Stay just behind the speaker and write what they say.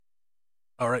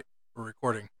All right, we're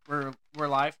recording. We're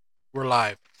live. We're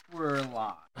live. We're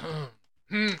live.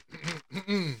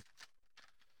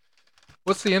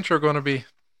 What's the intro going to be?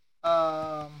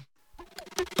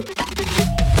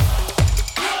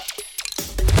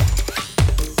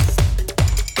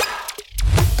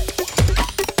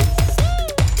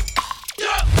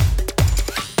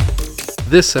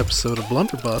 This episode of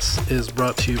BlunderBuss is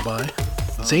brought to you by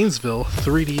Zanesville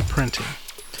 3D Printing.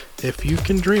 If you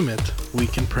can dream it, we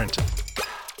can print it.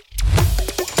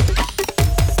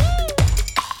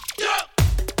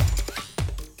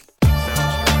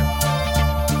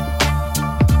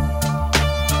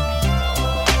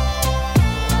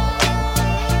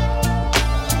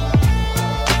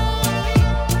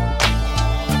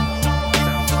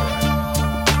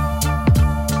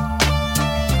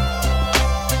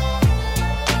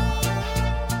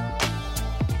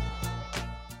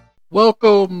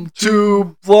 Welcome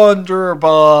To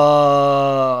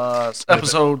BlunderBuss,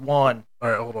 episode 1. All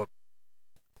right, hold on.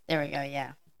 There we go,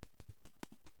 yeah.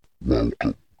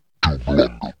 Welcome to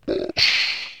BlunderBuss,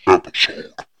 episode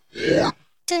 1.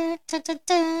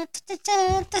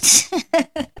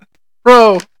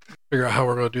 Bro! Figure out how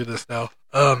we're going to do this now.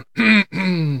 Are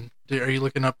you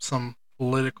looking up some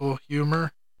political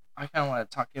humor? I kind of want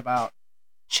to talk about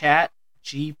Chat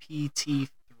GPT-3.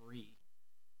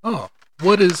 Oh,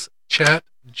 what is Chat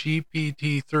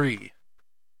GPT-3?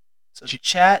 So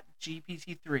Chat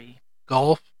GPT-3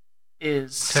 Golf,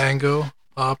 is Tango,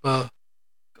 Papa,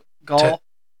 Golf,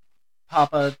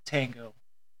 Papa, Tango.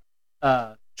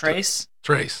 Trace?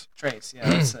 Trace. Trace, yeah,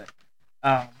 that's it.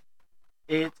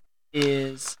 It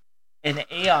is an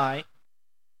AI.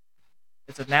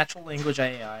 It's a natural language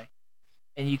AI,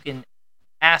 and you can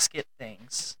ask it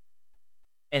things,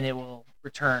 and it will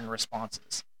return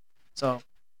responses. So,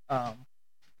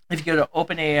 if you go to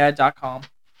openai.com, you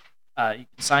can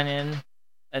sign in.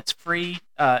 It's free.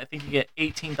 I think you get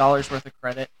 $18 worth of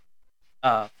credit,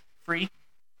 free,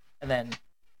 and then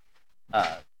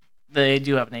they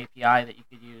do have an API that you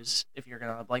could use if you're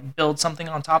gonna build something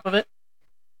on top of it.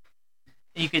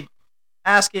 You could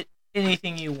ask it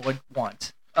anything you would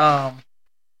want. So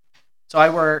I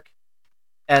work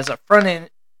as a front end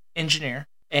engineer,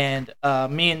 and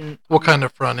me and What kind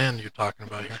of front end you talking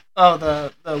about here?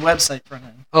 the website front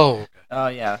end. Oh, okay. Oh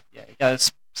yeah, you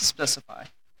gotta specify.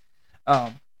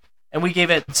 And we gave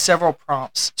it several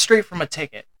prompts straight from a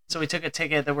ticket. So we took a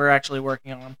ticket that we're actually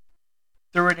working on,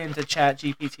 threw it into Chat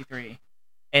GPT-3,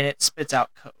 and it spits out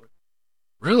code.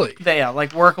 Really? Yeah,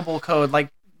 workable code.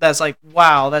 That's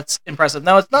wow, that's impressive.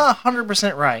 Now it's not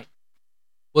 100% right.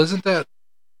 Wasn't there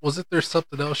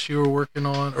something else you were working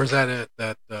on? Or is that it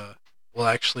that will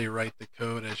actually write the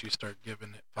code as you start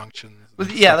giving it functions?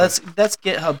 Yeah, that's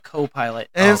GitHub Copilot.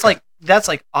 And it's okay. that's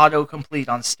autocomplete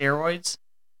on steroids.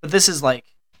 But this is like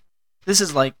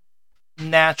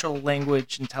natural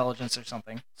language intelligence or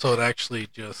something. So it actually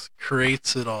just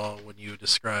creates it all when you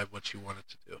describe what you want it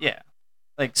to do. Yeah.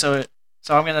 So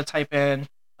I'm gonna type in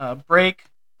break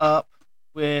up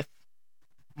with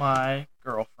my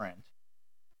girlfriend,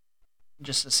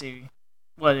 just to see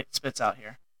what it spits out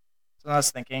here. So I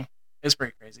was thinking, it's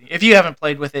pretty crazy. If you haven't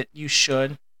played with it, you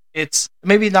should. It's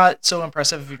maybe not so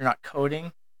impressive if you're not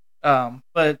coding,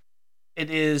 but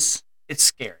it's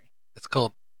scary. It's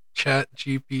called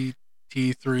ChatGPT3.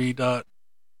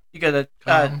 You go to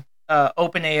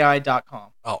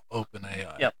openai.com. Oh,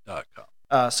 openai.com. Yep.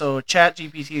 So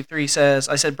ChatGPT-3 says,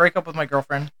 I said break up with my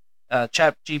girlfriend.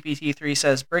 ChatGPT-3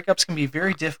 says, breakups can be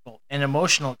very difficult and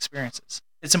emotional experiences.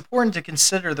 It's important to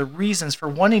consider the reasons for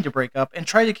wanting to break up and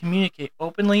try to communicate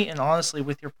openly and honestly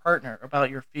with your partner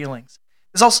about your feelings.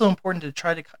 It's also important to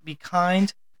try to be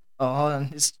kind. Oh, hold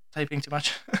on, it's typing too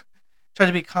much. Try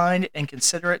to be kind and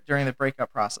considerate during the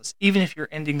breakup process, even if you're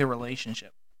ending the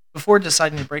relationship. Before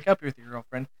deciding to break up with your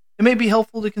girlfriend, it may be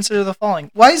helpful to consider the following.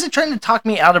 Why is it trying to talk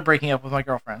me out of breaking up with my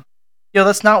girlfriend?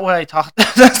 That's not what I talked.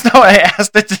 That's not what I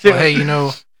asked it to do. Well, hey,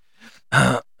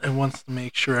 it wants to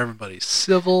make sure everybody's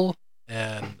civil,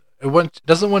 and it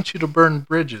doesn't want you to burn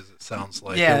bridges, it sounds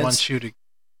like. Yeah, it wants you to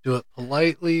do it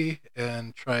politely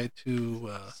and try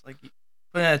to put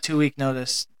in a 2-week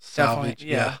notice. salvage.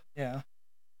 Definitely. Yeah.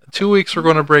 2 weeks we're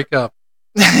going to break up.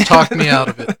 Talk me out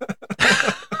of it.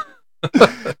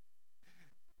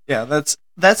 Yeah,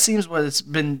 that seems what it's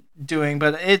been doing,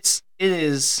 but it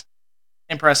is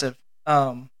impressive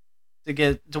to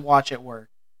watch it work,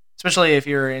 especially if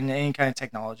you're in any kind of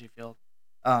technology field.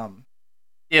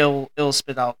 It'll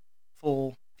spit out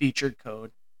full featured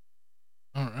code.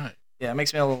 All right. Yeah, it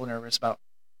makes me a little nervous about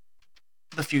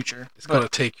the future. It's going to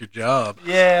take your job.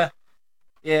 Yeah.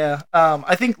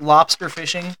 I think lobster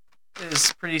fishing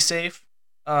is pretty safe.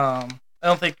 I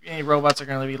don't think any robots are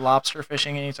going to be lobster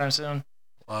fishing anytime soon.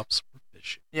 Lobster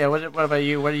fishing. Yeah. What about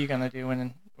you? What are you going to do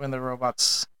when the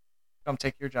robots come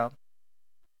take your job?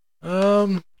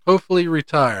 Hopefully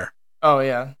retire. Oh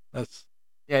yeah. That's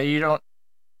Yeah. You don't.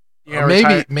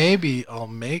 Maybe I'll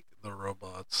make the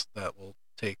robots that will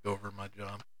take over my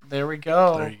job. There we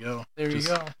go. There you go. There Just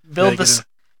you go. Build this.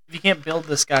 If you can't build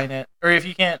the Skynet, or if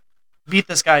you can't beat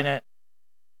the Skynet,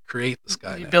 create the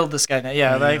Skynet. You build the Skynet.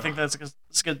 Yeah, I think that's a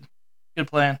good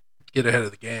plan. Get ahead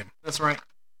of the game. That's right.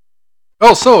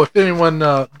 Oh, so if anyone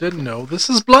didn't know, this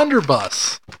is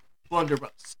BlunderBuss.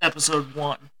 BlunderBuss, episode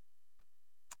 1.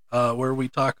 Where we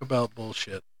talk about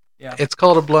bullshit. Yeah. It's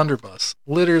called a blunderbuss,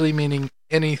 literally meaning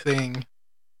anything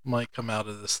might come out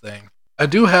of this thing. I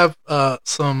do have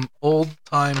some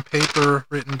old-time paper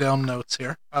written down notes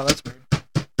here. Oh, that's weird.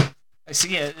 I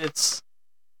see it.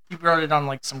 You wrote it on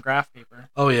like some graph paper.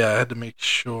 Oh yeah, I had to make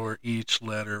sure each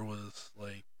letter was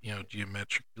like,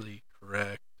 geometrically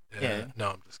correct. Yeah. No,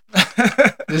 I'm just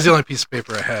kidding. This is the only piece of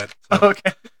paper I had. So.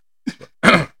 Okay.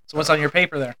 So what's on your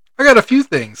paper there? I got a few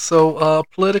things. So,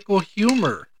 political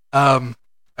humor. I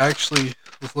actually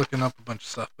was looking up a bunch of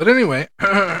stuff. But anyway,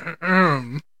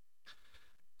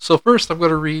 so first I'm going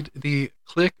to read the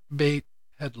clickbait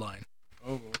headline.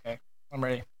 Oh, okay. I'm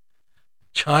ready.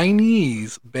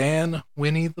 Chinese ban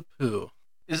Winnie the Pooh.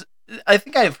 I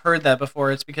think I've heard that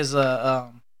before. It's because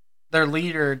their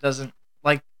leader doesn't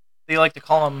like. They like to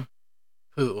call him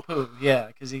Pooh. Pooh, yeah,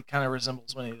 because he kind of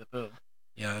resembles Winnie the Pooh.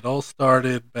 Yeah, it all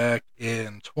started back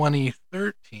in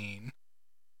 2013,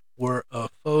 where a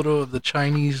photo of the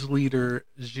Chinese leader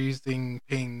Xi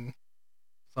Jinping,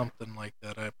 something like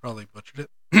that, I probably butchered it,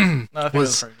 No, I think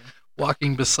was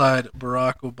walking beside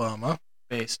Barack Obama.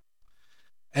 Based.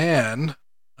 And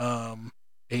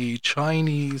a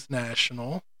Chinese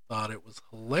national thought it was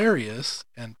hilarious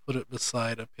and put it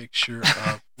beside a picture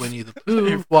of Winnie the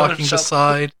Pooh walking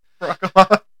beside Barack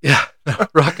Obama. Yeah,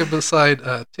 rocking beside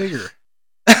Tigger.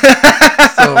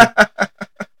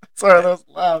 Sorry, that was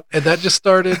loud. And that just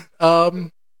started,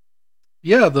 the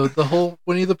whole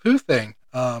Winnie the Pooh thing.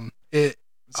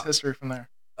 It's history from there.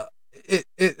 It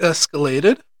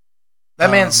escalated. That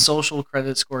man's social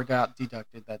credit score got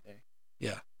deducted that day.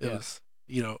 Yeah, it was.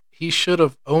 He should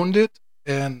have owned it,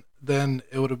 and then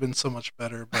it would have been so much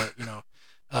better. But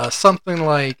something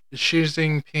like Xi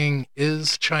Jinping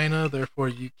is China, therefore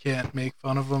you can't make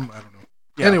fun of him. I don't know.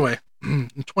 Yeah. Anyway, in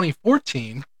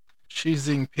 2014, Xi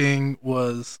Jinping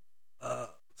was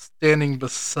standing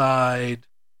beside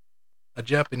a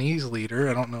Japanese leader.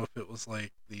 I don't know if it was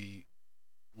like the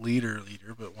leader,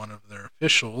 but one of their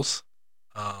officials.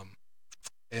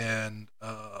 And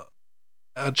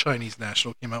a Chinese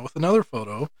national came out with another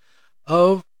photo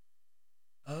of,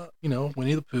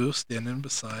 Winnie the Pooh standing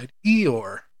beside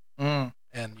Eeyore. Mm.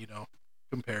 And,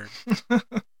 compared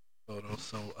photos.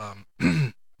 So,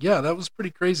 yeah, that was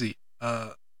pretty crazy.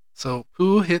 So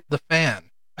Pooh hit the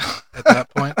fan at that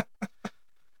point.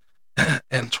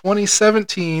 And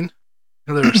 2017,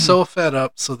 they were so fed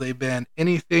up, so they banned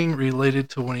anything related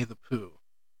to Winnie the Pooh.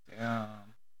 Yeah.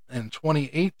 In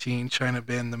 2018, China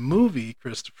banned the movie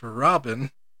Christopher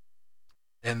Robin.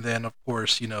 And then, of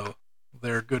course,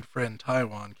 their good friend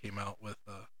Taiwan came out with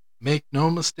make no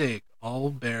mistake, all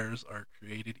bears are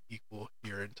created equal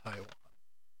here in Taiwan.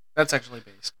 That's actually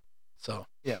based. So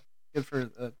yeah, good for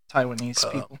the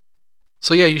Taiwanese people.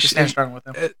 So yeah, you should stand strong with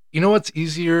them. You know what's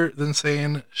easier than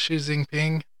saying Xi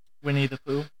Jinping? Winnie the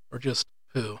Pooh, or just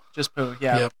Pooh? Just Pooh.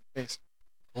 Yeah. Yep. Based.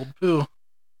 Old Pooh.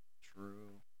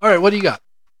 True. All right, what do you got?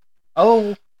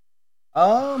 Oh,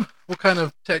 what kind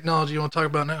of technology you want to talk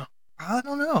about now? I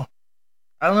don't know.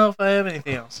 I don't know if I have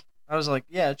anything else. I was like,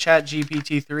 yeah, Chat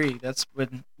GPT-3. That's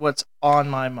what's on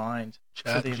my mind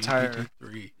for the entire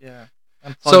GPT-3. Yeah.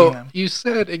 So you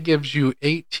said it gives you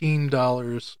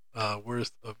 $18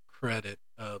 worth of credit.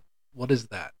 What is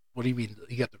that? What do you mean?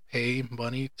 You have to pay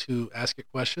money to ask it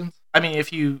questions? I mean,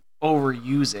 if you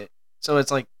overuse it, so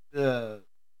it's like So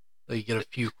you get a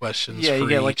few questions you for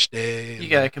get each day. You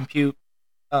got to compute.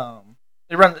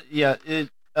 It runs. Yeah, it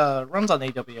runs on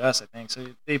AWS, I think.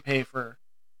 So they pay for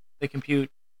the compute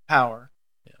power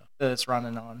that it's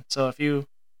running on. So if you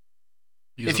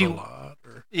use it a lot,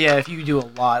 or if you do a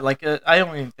lot, like I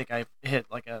don't even think I've hit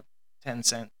like a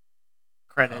 10-cent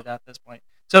credit at this point.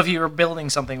 So if you were building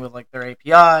something with like their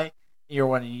API, you're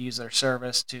wanting to use their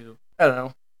service to, I don't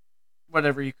know,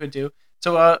 whatever you could do.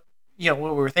 So what we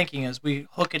were thinking is we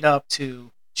hook it up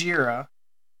to Jira,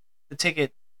 the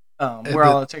ticket, where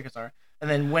all the tickets are, and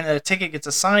then when a ticket gets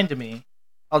assigned to me,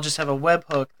 I'll just have a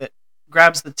webhook that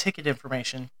grabs the ticket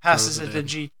information, passes it to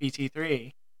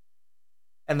GPT-3,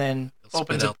 and then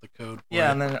opens out the code.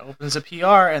 And then it opens a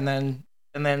PR, and then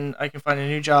and then I can find a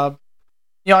new job.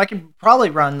 I can probably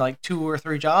run like 2 or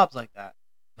 3 jobs like that.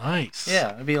 Nice.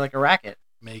 Yeah, it'd be like a racket.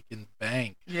 Making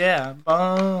bank. Yeah,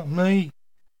 me.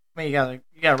 I mean, you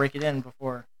gotta rake it in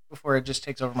before it just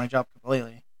takes over my job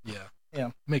completely. Yeah.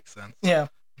 Yeah. Makes sense. Yeah.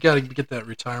 You got to get that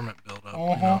retirement build up.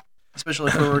 You know? Especially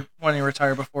if we're wanting to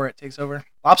retire before it takes over.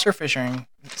 Lobster fishing,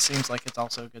 it seems like it's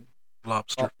also good.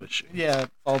 Lobster fishing. Yeah,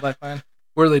 fallback plan.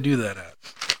 Where do they do that at?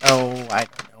 Oh, I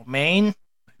don't know. Maine?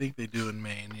 I think they do in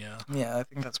Maine, yeah. Yeah, I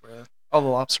think that's where all the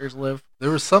lobsters live. There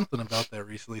was something about that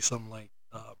recently. Some like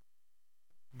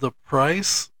the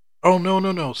price. Oh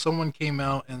no! Someone came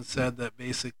out and said that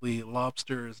basically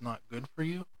lobster is not good for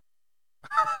you.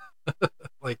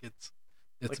 Like it's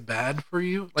Like- bad for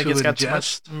you Like to it's got too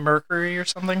ingest. much mercury or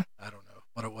something. I don't know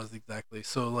what it was exactly.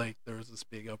 So like there was this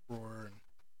big uproar,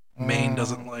 and Maine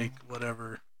doesn't like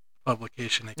whatever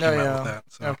publication they came out with that.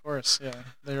 So Yeah, of course, yeah.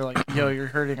 They're like, yo, you're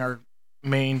hurting our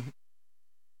main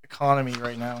economy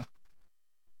right now.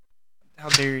 How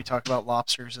dare you talk about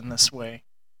lobsters in this way?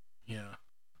 yeah.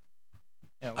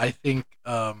 Yeah, I think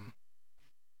the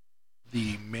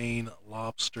Maine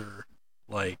lobster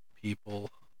like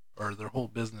people or their whole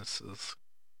businesses.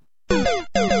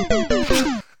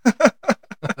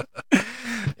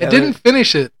 It didn't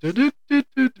finish it.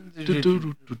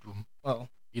 well,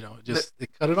 It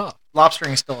cut it off.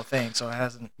 lobstering is still a thing, so it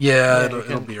hasn't. Yeah, you it'll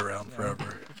can- be around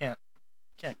forever. You can't.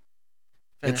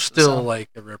 It's finish the still song. like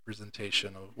a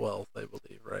representation of wealth, I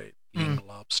believe, right? Eating a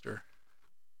lobster.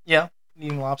 Yeah,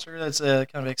 eating lobster. That's kind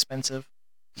of expensive.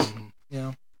 Mhm.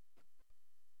 Yeah.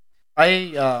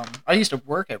 I used to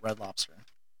work at Red Lobster.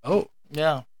 Oh,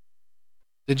 Yeah.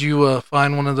 did you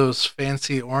find one of those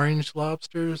fancy orange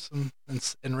lobsters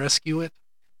and rescue it?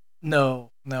 No,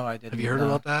 I didn't. Have you heard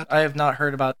about that? I have not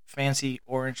heard about fancy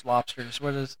orange lobsters.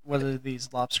 What are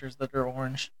these lobsters that are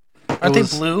orange? Aren't they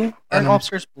blue? Aren't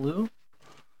lobsters blue?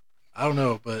 I don't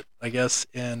know, but I guess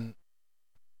I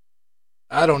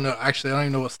don't know. Actually, I don't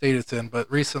even know what state it's in. But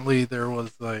recently, there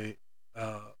was a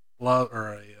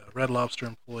Red Lobster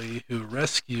employee who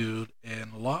rescued a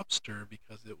lobster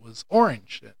because it was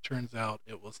orange. It turns out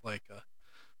it was like a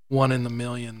 1 in a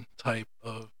million type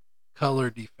of color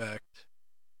defect,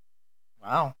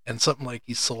 Wow. and something like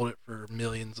he sold it for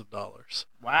millions of dollars.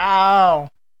 Wow.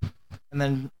 And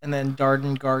then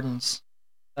Darden Gardens,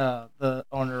 the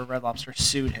owner of Red Lobster,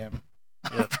 sued him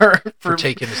Yeah, for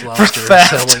taking his for lobster and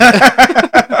theft. selling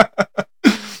it.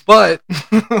 But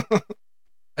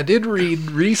I did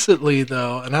read recently,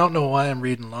 though, and I don't know why I'm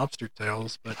reading Lobster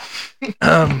Tales, but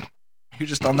You're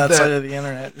just on that side of the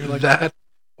internet. You're like, that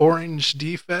orange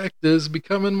defect is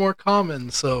becoming more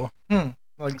common. So,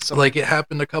 like it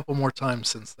happened a couple more times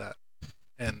since that,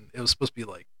 and it was supposed to be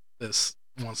like this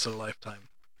once in a lifetime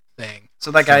thing.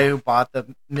 So that guy who bought the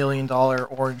 $1 million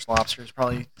orange lobster is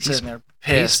probably sitting there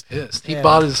pissed. He's pissed. He Yeah.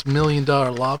 bought his $1 million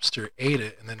lobster, ate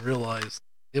it, and then realized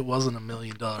it wasn't $1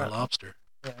 million lobster.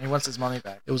 Yeah, he wants his money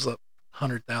back. It was a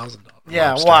 $100,000.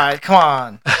 Yeah, lobster. why? Come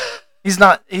on. He's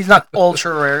not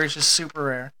ultra rare. He's just super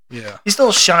rare. Yeah, He's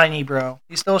still shiny, bro.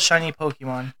 He's still a shiny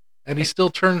Pokemon. and he still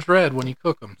turns red when you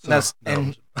cook him. So,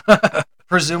 And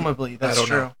presumably, that's I don't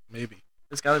true. know. Maybe.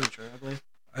 It's got to be true, I believe.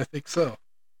 I think so.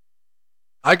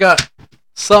 I got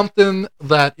something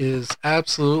that is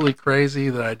absolutely crazy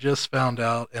that I just found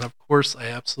out, and of course, I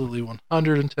absolutely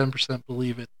 110%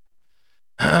 believe it.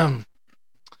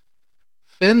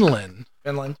 Finland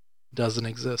Finland. doesn't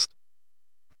exist.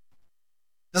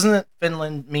 Doesn't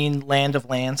Finland mean land of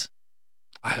lands?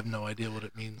 I have no idea what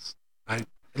it means.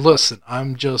 Listen,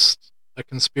 I'm just a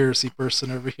conspiracy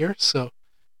person over here, so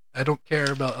I don't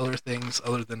care about other things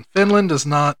other than Finland does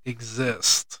not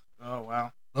exist. Oh,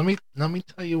 wow. Let me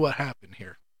tell you what happened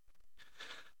here.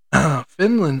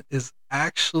 Finland is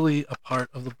actually a part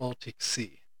of the Baltic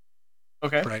Sea,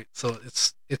 Okay. right? So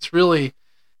it's really,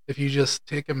 if you just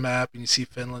take a map and you see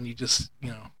Finland, you just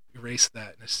erase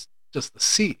that, and it's just the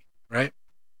sea, right?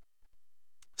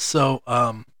 So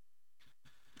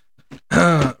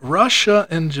Russia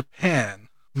and Japan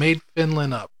made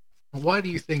Finland up. Why do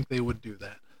you think they would do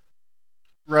that?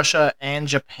 Russia and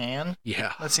Japan?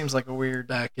 Yeah, That seems like a weird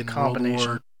back in combination.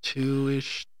 World War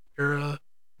II-ish era.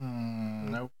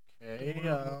 Okay.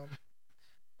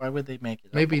 Why would they make it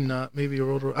up? Maybe not. Maybe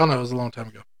World War. I don't know. It was a long time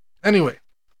ago. Anyway,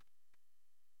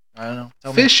 I don't know.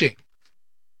 Tell me. fishing.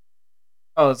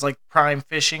 Oh, it's like prime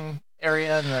fishing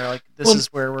area, and they're like, this Well, is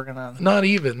where we're gonna. Not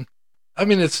even. I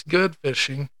mean, it's good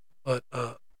fishing, but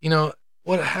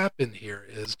what happened here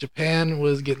is Japan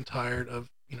was getting tired of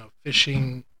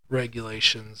fishing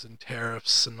regulations and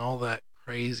tariffs and all that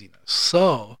craziness.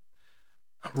 So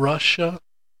Russia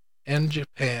and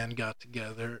Japan got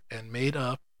together and made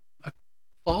up a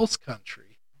false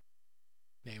country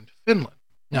named Finland.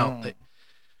 Now, Mm.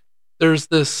 there's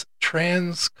this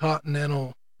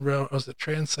transcontinental rail. Was it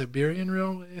Trans-Siberian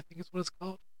Railway? I think is what it's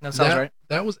called. That sounds right.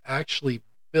 That was actually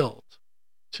built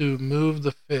to move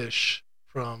the fish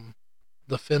from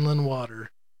the Finland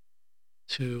water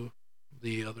to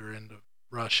the other end of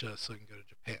Russia so it can go to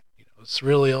Japan. It's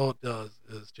really all it does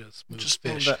is just move Just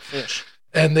fish. move that fish.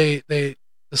 And they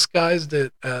disguised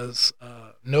it as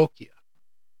Nokia.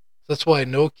 That's why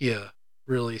Nokia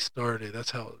really started.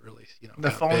 That's how it really The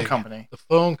got phone big. company. The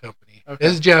phone company. Okay.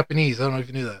 It's Japanese. I don't know if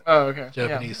you knew that. Oh, okay.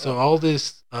 Japanese. Yeah. So all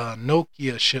these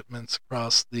Nokia shipments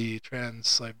across the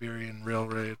Trans-Siberian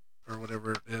Railroad or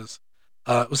whatever it is,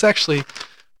 it was actually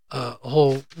a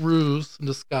whole ruse in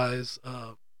disguise.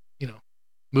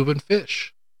 Moving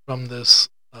fish from this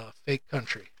fake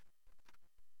country.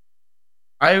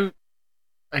 I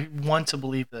want to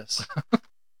believe this.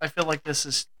 I feel like this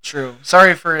is true.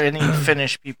 Sorry for any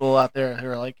Finnish people out there who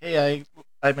are like, "Hey,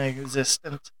 I'm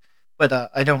existent," but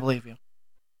I don't believe you.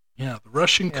 Yeah, the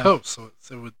Russian Yeah. coast. So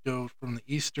it would go from the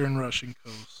eastern Russian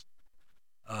coast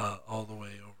all the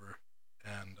way over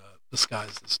and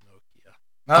disguised as Nokia.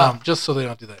 Oh, Just so they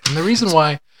don't do that. And the reason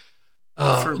why,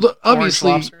 for look, orange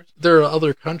obviously, lobsters? there are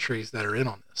other countries that are in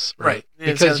on this, right?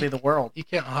 It's got Because to be the world. you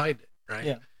can't hide it, right?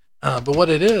 Yeah. But what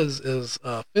it is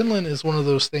Finland is one of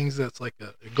those things that's like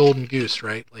a golden goose,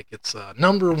 right? Like it's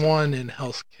number one in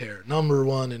healthcare, number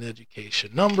one in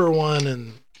education, number one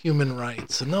in human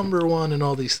rights, and number one in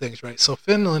all these things, right? So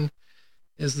Finland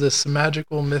is this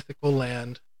magical, mythical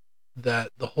land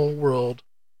that the whole world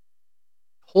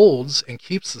holds and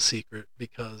keeps the secret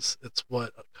because it's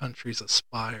what countries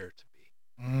aspire to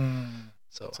be. Mm.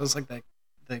 So So it's like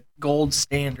the gold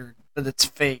standard, but it's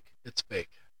fake. it's fake.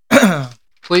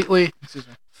 Completely Excuse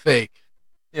me. fake.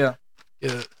 Yeah.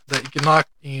 That you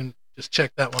can just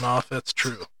check that one off. That's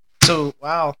true. So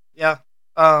wow, yeah.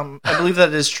 I believe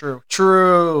that is true.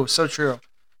 True, so true.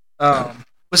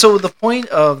 So the point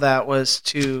of that was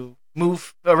to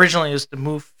move. Originally, is to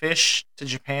move fish to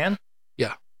Japan.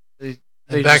 Yeah. They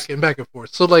And back and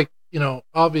forth. So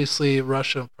obviously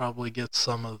Russia probably gets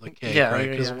some of the cake, Yeah, right?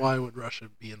 yeah, Because yeah. why would Russia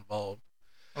be involved?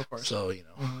 Of course. So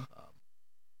Mhm.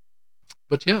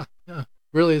 but yeah.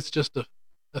 Really, it's just a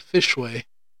fish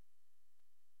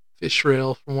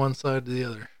rail from one side to the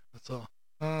other. That's all.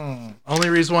 Mm. Only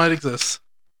reason why it exists.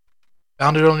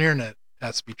 Found it on the internet.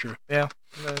 Has to be true. Yeah,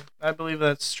 I believe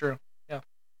that's true. Yeah.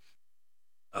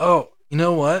 Oh, you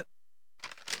know what?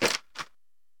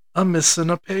 I'm missing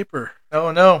a paper.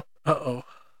 Oh no. Uh-oh.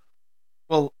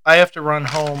 Well, I have to run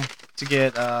home to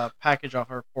get a package off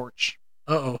our porch.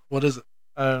 Uh-oh. What is it?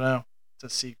 I don't know. It's a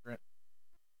secret.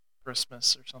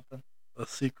 Christmas or something. A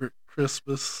secret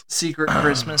Christmas. Secret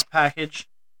Christmas package.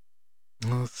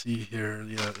 Let's see here.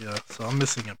 Yeah. So I'm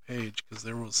missing a page because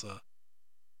there was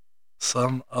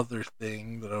some other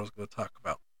thing that I was going to talk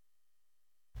about.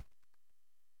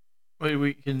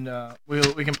 We can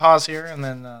we can pause here and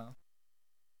then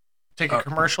take a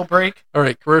commercial break. All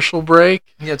right, commercial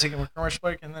break. Yeah, take a commercial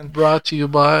break and then Brought to you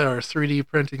by our 3D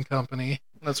printing company,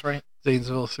 that's right.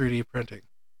 Zanesville 3D Printing.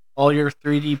 All your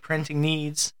 3D printing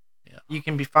needs. Yeah. You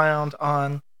can be found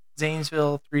on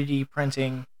Zanesville 3D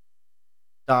Printing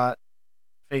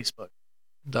Facebook.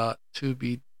 To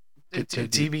be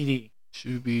TBD.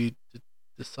 to be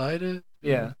decided.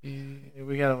 Yeah.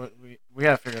 We gotta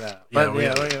figure that out. Yeah, But we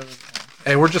yeah, gotta-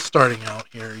 Hey, we're just starting out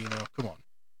here. Come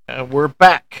on. we're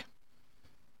back.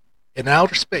 In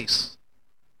outer space.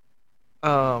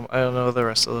 I don't know the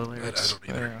rest of the lyrics. I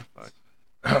don't either.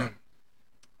 Yeah,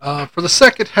 fuck. For the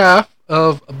second half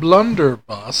of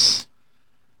BlunderBuss,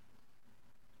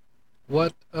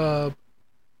 what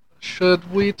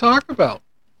should we talk about?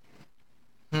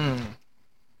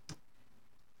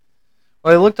 Well,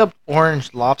 I looked up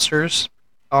orange lobsters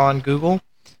on Google,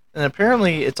 and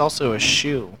apparently it's also a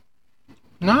shoe.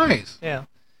 Nice. Yeah.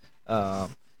 A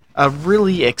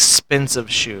really expensive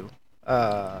shoe.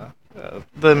 The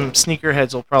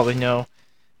sneakerheads will probably know.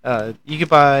 You could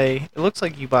buy. It looks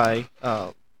like you buy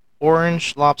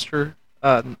orange lobster,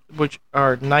 which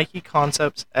are Nike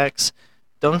Concepts X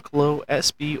Dunk Low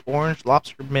SB Orange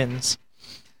Lobster Men's.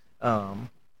 On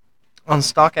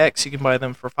StockX, you can buy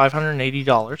them for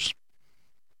 $580.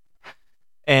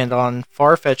 And on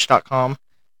Farfetch.com,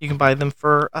 you can buy them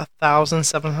for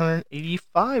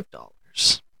 $1,785.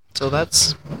 So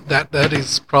that's That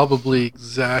is probably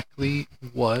exactly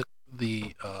what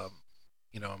the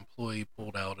employee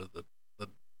pulled out of the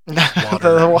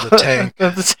water, the tank.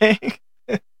 The tank.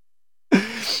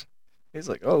 He's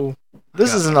like, "Oh,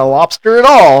 this isn't a lobster at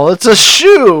all. It's a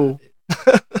shoe."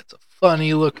 It's a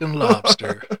funny looking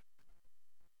lobster.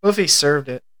 What if he served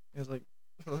it? He was like,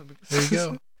 There you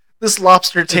go. This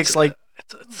lobster takes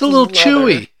It's a little leather.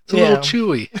 chewy. It's a Yeah. little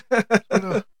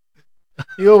chewy.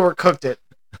 You overcooked it.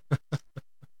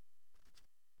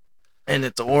 And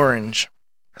it's orange.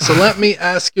 So let me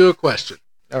ask you a question.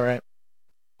 All right.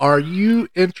 Are you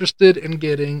interested in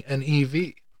getting an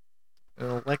EV?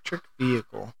 An electric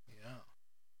vehicle.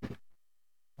 Yeah.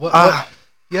 What?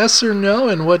 Yes or no?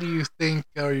 And what do you think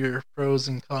are your pros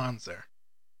and cons there?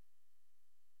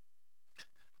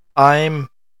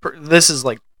 This is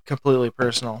like completely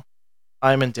personal.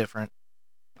 I'm indifferent.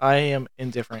 I am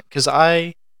indifferent because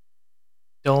I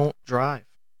don't drive.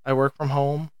 I work from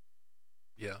home.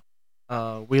 Yeah.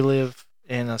 We live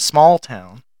in a small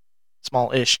town,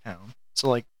 small-ish town. So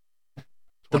like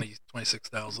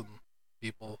 26,000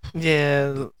 people.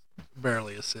 yeah,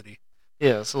 Barely a city.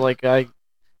 yeah. So like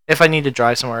if I need to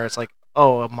drive somewhere, it's like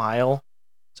a mile.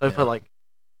 So I Yeah. put like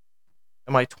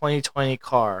in my 2020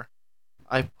 car,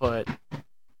 I put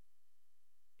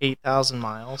 8,000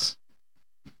 miles.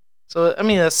 So I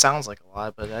mean that sounds like a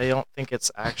lot, but I don't think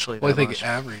it's actually that Well, I think much.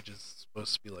 average is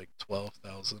supposed to be like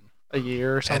 12,000 A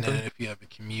year or and something. then if you have a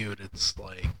commute, it's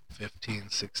like 15,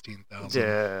 16,000.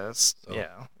 Yes. So-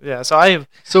 Yeah. So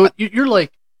So you're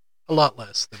like a lot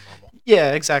less than normal.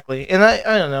 yeah, exactly. And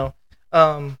I don't know.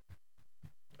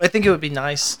 I think it would be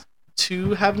nice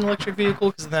to have an electric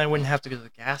vehicle because then I wouldn't have to go to the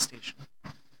gas station.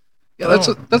 Yeah, that's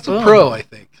a Boom. pro. I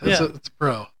think Yeah. it's a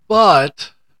pro.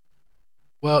 But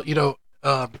well,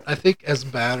 I think as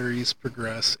batteries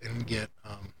progress and get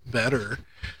better,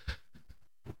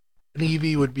 an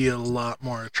EV would be a lot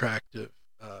more attractive.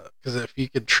 Because if you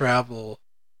could travel,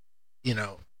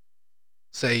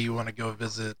 say you want to go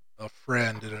visit a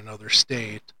friend in another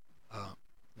state,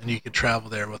 and you could travel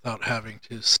there without having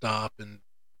to stop and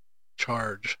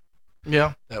charge,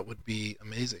 Yeah. that would be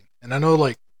amazing. And I know,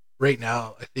 like, right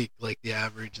now, I think, like, the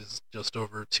average is just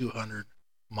over 200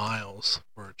 miles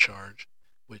for a charge,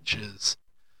 which is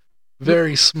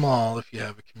very small if you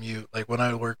have a commute. Like, when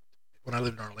I lived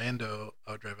in Orlando,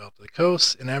 I would drive out to the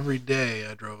coast, and every day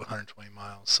I drove 120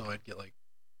 miles, so I'd get, like,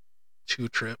 2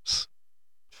 trips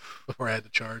before I had to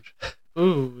charge.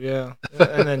 Ooh, yeah.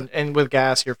 and with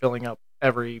gas, you're filling up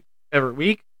every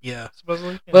week, Yeah.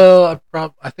 supposedly. Yeah. Well,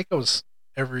 I think I was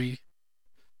every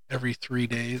 3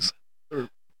 days.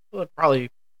 Well, probably.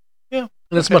 And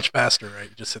it's Okay. much faster, right?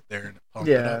 You just sit there and pump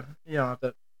it Yeah. up. You don't have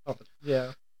to.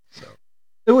 Yeah. So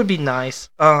It would be nice.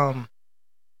 But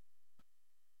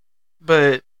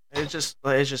it's just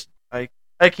I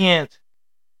can't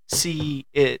see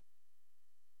the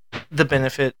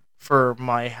benefit for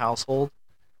my household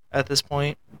at this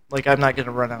point. Like I'm not going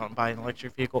to run out and buy an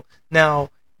electric vehicle. Now,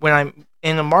 when I'm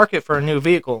in the market for a new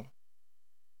vehicle,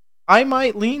 I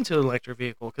might lean to an electric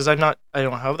vehicle because I don't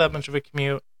have that much of a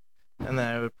commute, and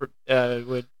then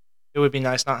it would be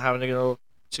nice not having to go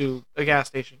to a gas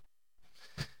station.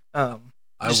 I'm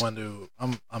 100%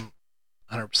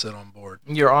 on board.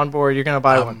 You're on board. You're going to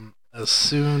buy one. As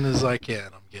soon as I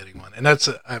can, I'm getting one, and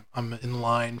I'm in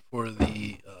line for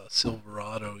the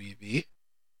Silverado EV. It's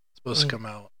supposed to come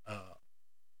out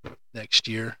next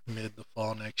year, mid to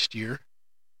fall next year.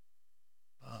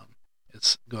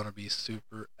 It's going to be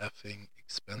super effing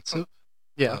expensive.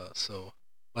 Yeah. So,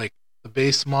 like, the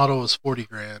base model is 40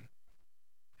 grand,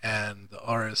 and the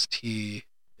RST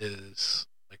is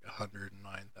like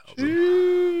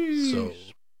 109,000. So,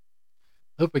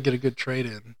 I hope I get a good trade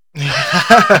in.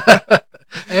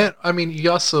 And I mean, you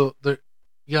gotta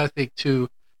think too.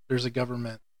 There's a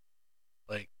government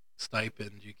like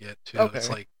stipend you get too. Okay. It's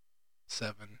like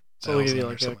 7,000 So they'll give you or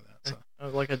like something like that. So,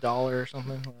 like $1 or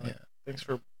something. Like, yeah. Thanks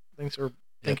for Yeah,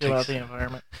 thinking about the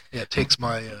environment. Yeah, it takes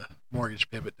my mortgage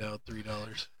payment down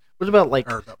 $3. What about like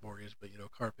Or not mortgage, but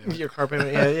car payment. your car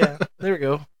payment? Yeah. There we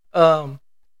go.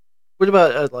 What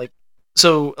about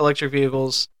so electric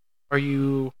vehicles? Are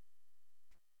you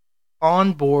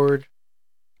on board?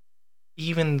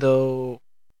 Even though,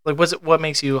 like, what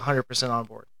makes you 100% on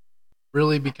board?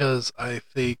 Really, because I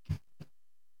think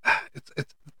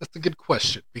that's a good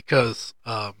question because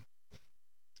I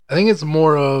think it's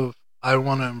more of I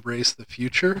want to embrace the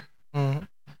future, Mm-hmm.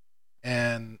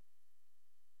 and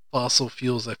fossil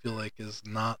fuels I feel like is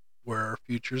not where our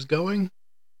future's going.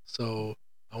 So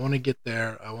I want to get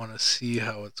there. I want to see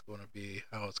how it's going to be,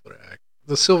 how it's going to act.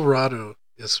 The Silverado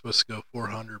is supposed to go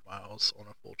 400 miles on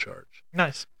a full charge,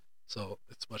 Nice. so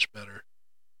it's much better.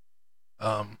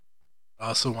 I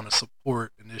also want to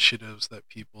support initiatives that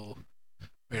people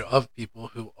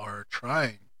who are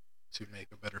trying to make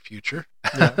a better future.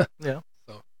 Yeah. Yeah.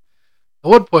 So at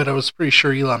one point, I was pretty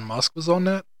sure Elon Musk was on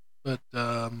that, but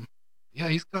yeah,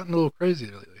 he's gotten a little crazy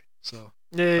lately. So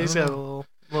Yeah. He's I got don't a little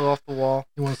little off the wall.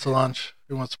 He wants to launch.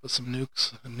 He wants to put some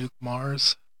nukes and nuke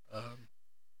Mars.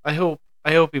 I hope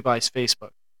he buys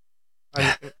Facebook.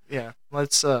 Yeah,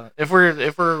 let's if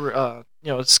we're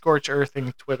scorch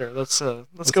earthing Twitter, let's go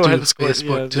ahead and scorch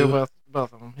Facebook do too.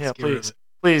 both of them. Yeah, Let's get rid of please, it.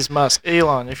 please, Musk,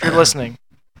 Elon, if you're listening,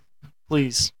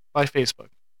 please buy Facebook.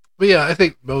 But yeah, I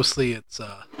think mostly it's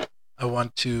I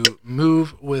want to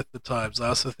move with the times. I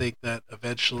also think that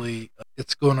eventually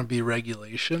it's going to be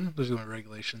regulation. There's going to be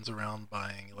regulations around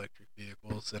buying electric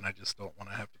vehicles, and I just don't want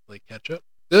to have to play catch up.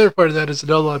 The other part of that is I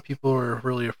know a lot of people are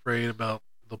really afraid about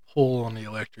the pull on the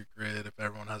electric grid if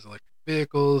everyone has electric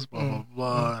vehicles, blah, blah,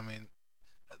 blah. I mean,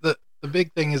 the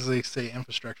big thing is they say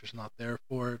infrastructure's not there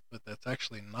for it, but that's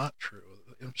actually not true.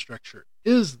 The infrastructure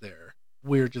is there.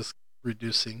 We're just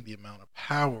reducing the amount of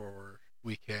power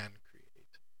we can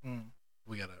create.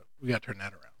 We gotta turn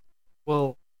that around.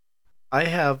 Well, I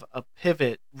have a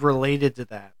pivot related to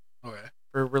that. Okay.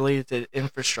 Or related to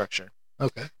infrastructure.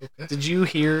 Okay. Did you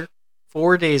hear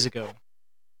 4 days ago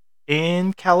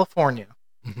in California,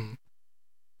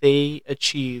 they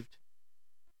achieved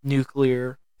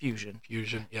nuclear fusion?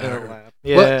 Fusion, in a yeah. lab.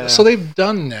 Yeah. Well, so they've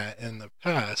done that in the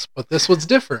past, but this one's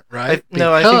different, right?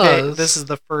 I think this is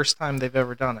the first time they've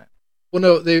ever done it. Well,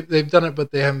 no, they've done it,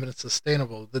 but they haven't been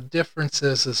sustainable. The difference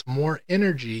is more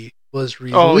energy was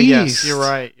released. Oh, yes, you're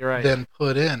right. Than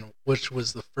put in, which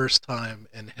was the first time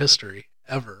in history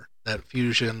ever that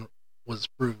fusion was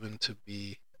proven to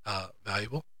be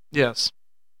valuable. Yes,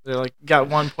 they got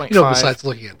 1.5. Besides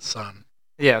looking at the sun.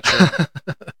 Yeah, true.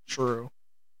 True.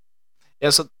 Yeah,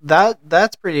 so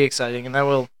that's pretty exciting, and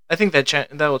I think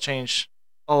that will change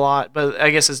a lot. But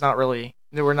I guess it's not really.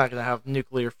 We're not going to have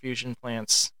nuclear fusion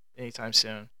plants anytime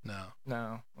soon.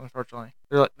 No, unfortunately.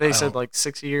 They said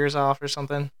 60 years off or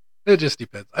something. It just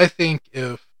depends. I think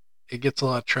if it gets a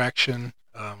lot of traction,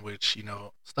 which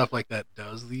stuff like that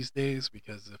does these days,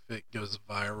 because if it goes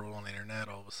viral on the internet,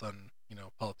 all of a sudden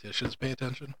politicians pay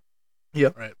attention.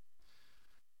 Yep. Right.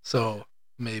 So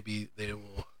maybe they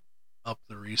will up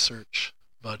the research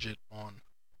budget on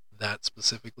that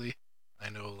specifically. I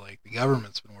know the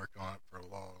government's been working on it for a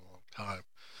long, long time.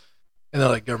 And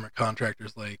then government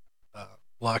contractors like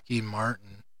Lockheed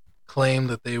Martin claim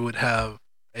that they would have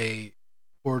a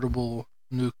portable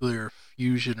nuclear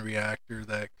fusion reactor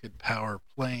that could power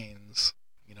planes,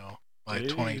 by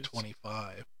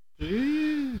 2025.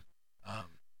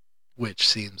 Which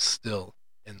seems still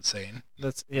insane.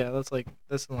 That's in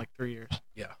 3 years.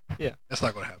 Yeah. Yeah. That's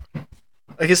not going to happen.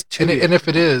 I guess 2 years. And if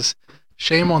it is,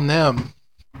 shame on them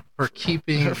for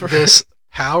keeping this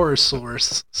power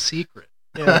source secret.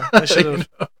 Yeah, they should have.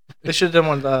 They should have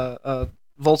done what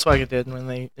Volkswagen did when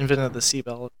they invented the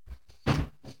seatbelt.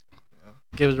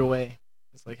 Give it away.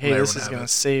 It's like, hey, this is gonna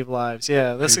save lives.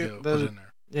 Yeah, Put it in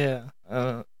there. Yeah.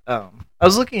 I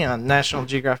was looking on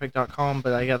nationalgeographic.com,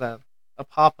 but I got a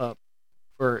pop up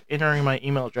for entering my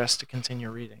email address to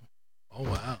continue reading. Oh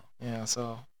wow. Yeah.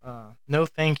 So no,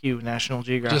 thank you,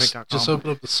 nationalgeographic.com. Just open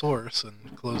up the source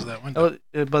and close that window.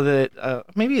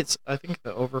 But maybe it's. I think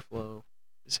the overflow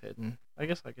is hidden. I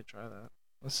guess I could try that.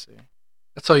 Let's see.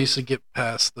 That's how you used to get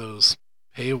past those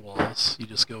paywalls. You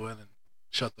just go in and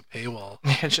shut the paywall.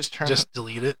 Yeah, just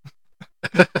delete it.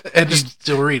 And you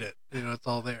still read it. It's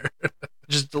all there.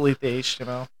 Just delete the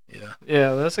HTML. Yeah.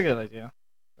 Yeah, that's a good idea.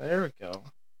 There we go.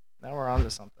 Now we're on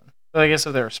to something. But I guess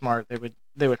if they were smart, they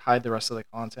would hide the rest of the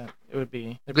content. It would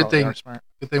be good thing. Are smart.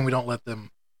 Good thing we don't let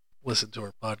them listen to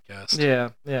our podcast.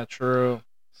 Yeah, true.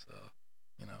 So,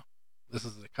 this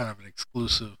is kind of an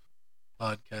exclusive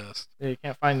podcast. Yeah, you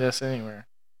can't find this anywhere.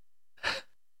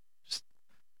 Just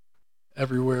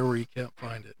everywhere where you can't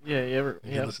find it. Yeah, you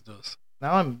can listen to us.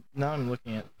 Now I'm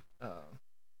looking at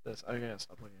this. I gotta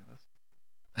stop looking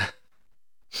at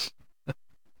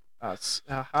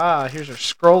this. Here's our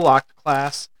scroll locked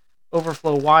class.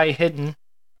 Overflow Y hidden.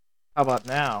 How about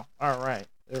now? All right,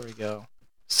 there we go.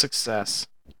 Success,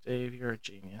 Dave. You're a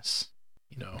genius.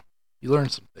 You learn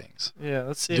some things. Yeah,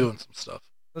 let's see. Doing some stuff.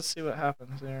 Let's see what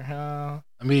happens there.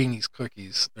 I'm eating these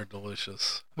cookies. They're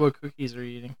delicious. What cookies are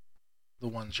you eating? The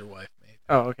ones your wife made.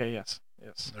 Oh, okay. Yes.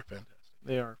 They're fantastic.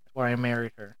 They are. Why I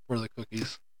married her. For the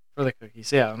cookies. For the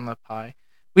cookies, yeah, and the pie.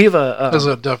 We have There's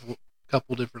a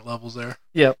couple different levels there.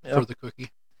 Yeah. For the cookie.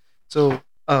 So,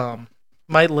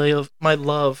 my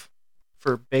love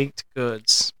for baked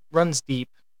goods runs deep.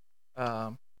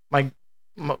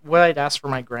 What I'd ask for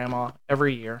my grandma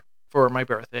every year for my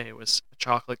birthday was a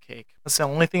chocolate cake. That's the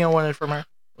only thing I wanted from her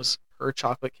was her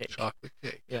chocolate cake. Chocolate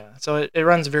cake. Yeah. So it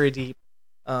runs very deep,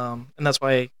 and that's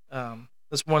why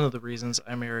that's one of the reasons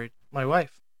I married my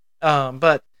wife.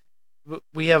 But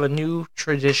we have a new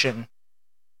tradition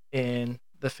in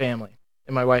the family,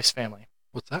 in my wife's family.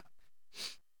 What's that?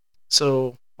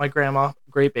 So my grandma,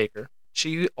 great baker,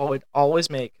 she would always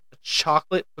make a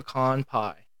chocolate pecan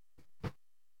pie.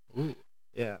 Ooh.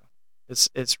 Yeah, it's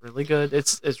really good.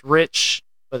 It's rich,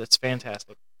 but it's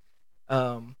fantastic.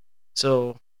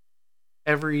 So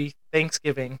every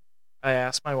Thanksgiving, I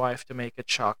ask my wife to make a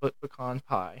chocolate pecan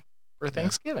pie for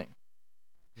Thanksgiving,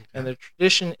 and the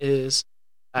tradition is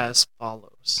as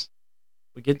follows: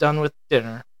 we get done with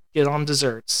dinner, get on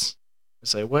desserts, and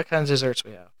say, "What kind of desserts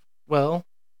we have?" Well,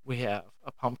 we have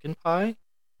a pumpkin pie,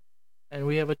 and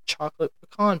we have a chocolate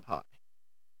pecan pie.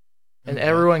 And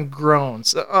everyone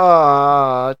groans.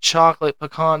 Chocolate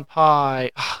pecan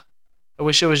pie. I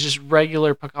wish it was just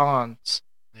regular pecans.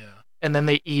 Yeah. And then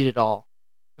they eat it all.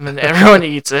 And then everyone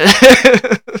eats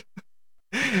it.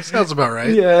 Sounds about right.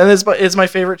 Yeah, and it's my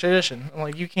favorite tradition. I'm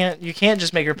like, you can't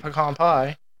just make your pecan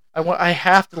pie. I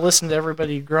have to listen to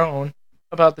everybody groan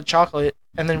about the chocolate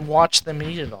and then watch them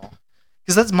eat it all.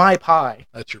 Because that's my pie.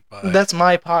 That's your pie. That's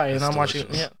my pie, That's and I'm delicious.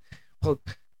 watching. Yeah. Well,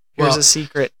 here's a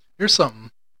secret. Here's something.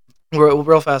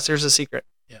 Real fast. Here's a secret.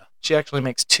 Yeah. She actually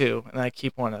makes 2, and I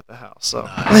keep one at the house. So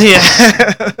Nice.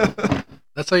 yeah.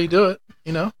 That's how you do it,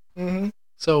 you know? Mm-hmm.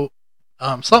 So,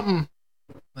 something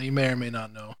that you may or may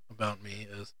not know about me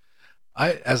is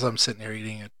as I'm sitting here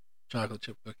eating a chocolate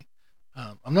chip cookie,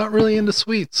 I'm not really into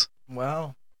sweets,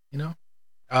 Wow. you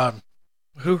know?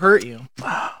 Who hurt you?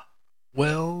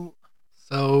 Well,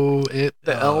 so it...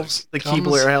 The elves? The comes-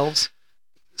 Keebler elves?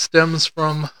 stems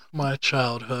from my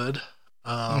childhood,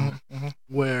 Mm-hmm.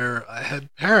 where I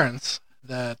had parents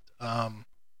that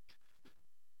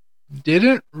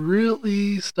didn't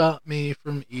really stop me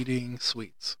from eating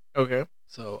sweets. Okay.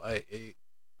 So I ate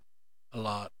a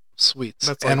lot of sweets.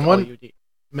 That's like and all one you'd eat.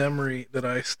 memory that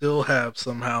I still have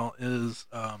somehow is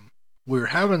we were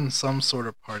having some sort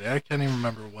of party. I can't even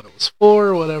remember what it was for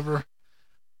or whatever,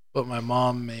 but my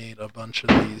mom made a bunch of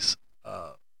these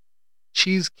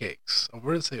cheesecakes. I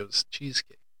wanted to say it was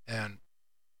cheesecake. And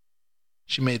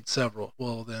she made several.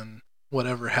 Well, then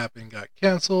whatever happened got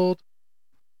canceled.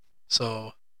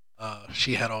 So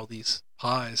she had all these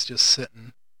pies just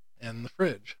sitting in the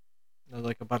fridge. They're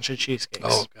like a bunch of cheesecakes.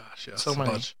 Oh gosh, yes, So a many.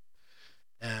 bunch.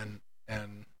 And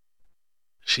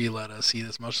she let us eat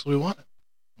as much as we wanted.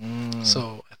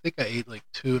 So I think I ate like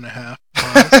 2.5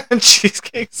 pies.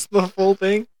 Cheesecakes, the full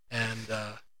thing. And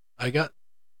I got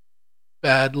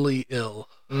badly ill.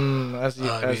 As you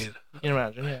I mean, you can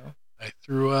imagine, yeah. I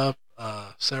threw up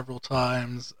several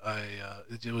times.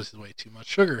 It was way too much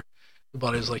sugar. The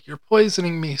body was like, "You're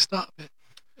poisoning me. Stop it."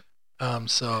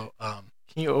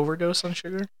 Can you overdose on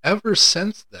sugar? Ever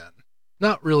since then,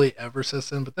 not really ever since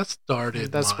then, but that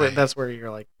started. That's where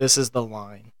you're like, this is the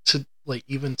line. To like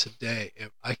even today,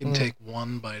 if I can take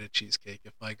one bite of cheesecake,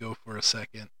 if I go for a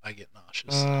second, I get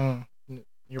nauseous.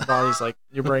 Your body's like,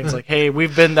 your brain's like, hey,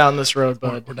 we've been down this road,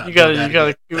 bud. We're not We doing that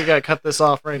gotta cut this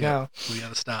off right Yeah, now. We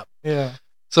gotta stop. Yeah.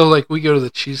 So like we go to the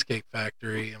Cheesecake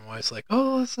Factory, and my wife's like,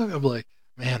 "Oh, let's look." I'm like,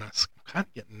 "Man, I'm kind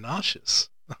of getting nauseous.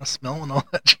 I'm smelling all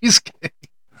that cheesecake."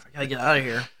 I gotta get out of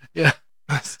here. Yeah,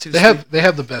 That's too they sweet.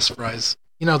 have the best fries.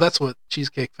 You know, that's what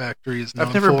Cheesecake Factory is known for.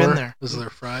 I've never been there. Is their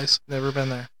fries. Never been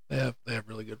there. They have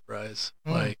really good fries.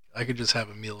 Mm. Like I could just have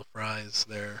a meal of fries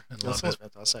there and That love sounds it.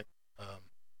 fantastic.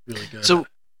 Really good. So,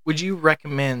 would you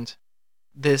recommend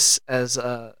this as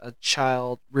a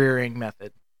child rearing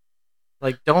method?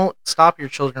 Like, don't stop your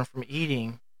children from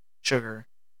eating sugar.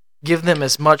 Give them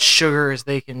as much sugar as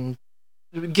they can.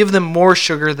 Give them more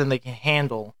sugar than they can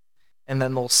handle, and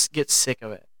then they'll get sick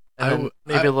of it. And then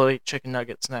maybe they'll eat chicken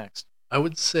nuggets next. I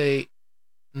would say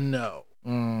no.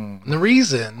 Mm. And the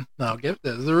reason, now get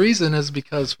this, the reason is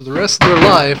because for the rest of their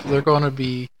life, they're going to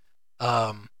be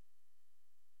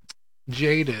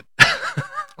jaded.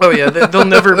 Oh yeah, they'll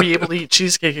never be able to eat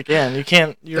cheesecake again. You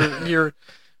can't. You're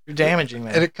damaging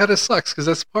them. And it kind of sucks because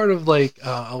that's part of like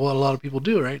what a lot of people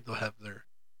do, right? They'll have their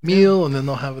meal and then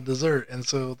they'll have a dessert, and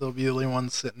so they'll be the only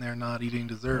ones sitting there not eating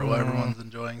dessert while everyone's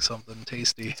enjoying something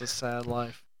tasty. It's a sad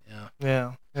life.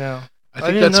 Yeah. Yeah. I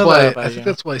think didn't that's know why. that about I you. think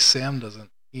that's why Sam doesn't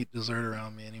eat dessert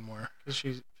around me anymore. Because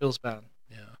she feels bad.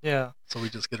 Yeah. Yeah. So we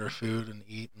just get our food and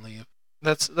eat and leave.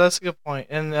 That's a good point,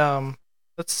 and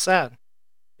that's sad.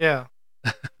 Yeah.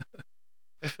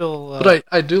 I feel. But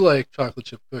I do like chocolate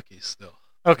chip cookies still.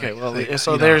 Okay, like, well, they-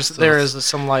 so you know, there so is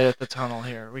some light at the tunnel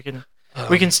here. We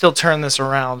can still turn this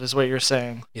around, is what you're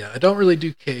saying. Yeah, I don't really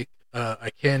do cake. I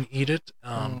can eat it,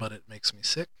 but it makes me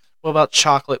sick. What about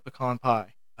chocolate pecan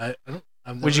pie? I don't.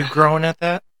 I've Would you never- groan at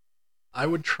that? I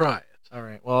would try it. All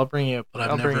right. Well, I'll bring you. But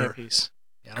I've I'll bring you a never- piece.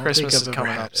 Yeah, I don't Christmas think is I've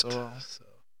coming ever had up, it, so-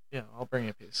 Yeah, I'll bring you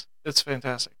a piece. It's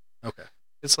fantastic. Okay.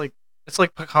 It's like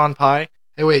pecan pie,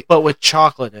 Hey, wait. but with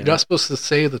chocolate in You're not it. supposed to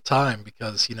say the time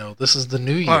because, this is the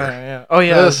new year. Oh yeah. Oh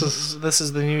yeah. This This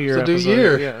is the New Year the new episode.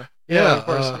 year. Yeah. Yeah, Of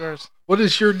course. What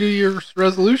is your New Year's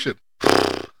resolution?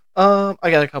 I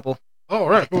got a couple. Oh, all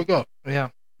right. Here we go. Yeah.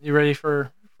 You ready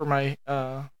for my?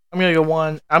 I'm gonna go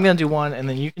one. I'm gonna do one, and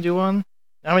then you can do one.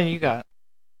 How many you got?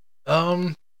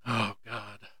 Oh, God.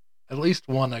 At least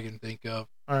one I can think of.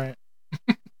 All right.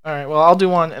 All right. Well, I'll do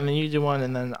one, and then you do one,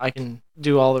 and then I can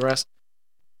do all the rest.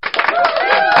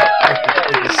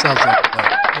 It sounds like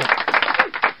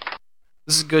that.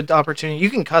 This is a good opportunity. You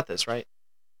can cut this, right?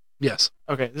 Yes.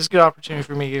 Okay. This is a good opportunity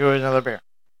for me to go get another beer.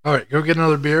 All right. Go get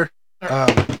another beer.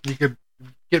 You could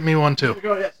get me one, too.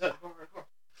 Go ahead.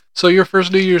 So your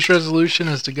first New Year's resolution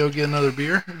is to go get another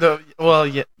beer?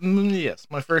 Yes.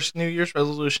 My first New Year's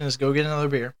resolution is go get another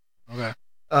beer. Okay.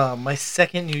 My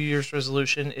second New Year's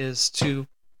resolution is to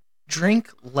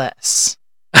drink less.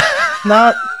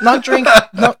 not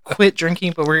quit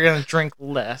drinking, but we're gonna drink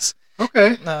less.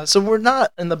 Okay. So we're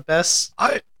not in the best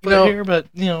I here, but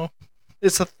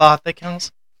it's a thought that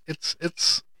counts.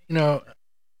 it's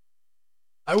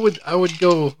I would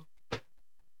go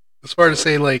as far to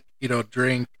say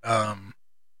drink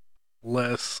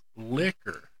less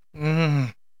liquor.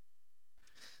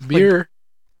 Beer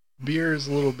is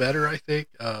a little better, I think.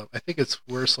 I think it's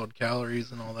worse on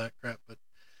calories and all that crap, but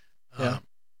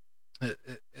it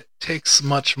takes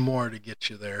much more to get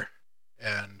you there,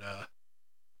 and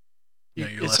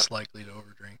you're less likely to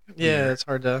overdrink. Yeah, beer. it's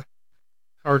hard to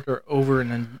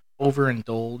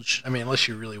overindulge. I mean, unless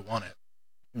you really want it,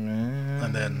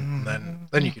 and then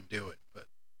you can do it. But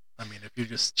I mean, if you're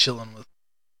just chilling with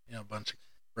a bunch of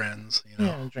friends,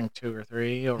 drink 2 or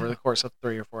 3 over the course of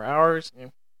 3 or 4 hours.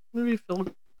 Maybe feel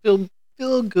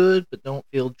good, but don't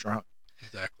feel drunk.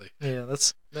 Exactly. Yeah,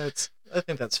 that's. I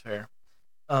think that's fair.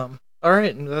 All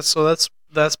right, and that's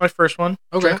my first one.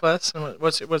 Okay. Drink less. And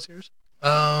what's yours?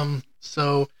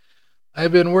 So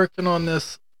I've been working on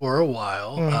this for a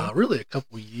while, Mhm. really a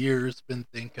couple years. Been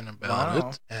thinking about Wow.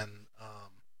 it, and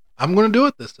I'm going to do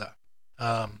it this time.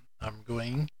 I'm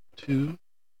going to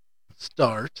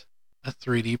start a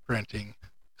 3D printing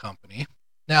company.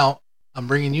 Now, I'm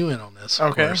bringing you in on this,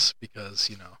 of Okay. course, because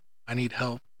I need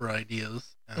help for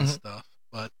ideas and Mhm. stuff.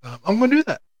 But I'm going to do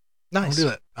that. Nice. I'm going to do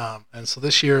that. And so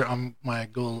this year, my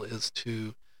goal is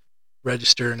to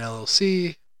register an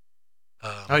LLC.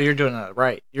 Oh, you're doing that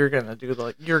right. You're gonna do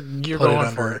you're put going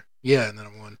it for under it. Yeah, and then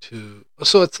I'm going to.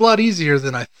 So it's a lot easier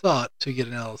than I thought to get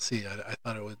an LLC. I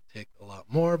thought it would take a lot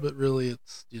more, but really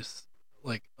it's just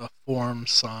like a form,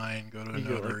 sign, go to a You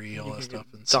go, notary, all you that can stuff,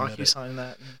 and submit it. DocuSign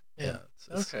that. Yeah,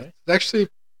 Okay. it's actually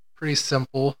pretty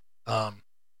simple.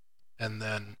 And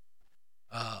then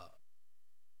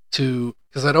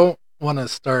because I don't want to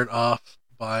start off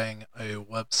buying a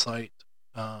website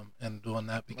and doing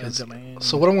that because domain.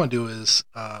 so what I want to do is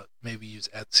maybe use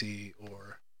Etsy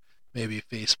or maybe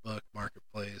Facebook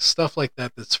Marketplace, stuff like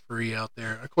that that's free out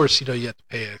there. Of course, you have to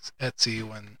pay Etsy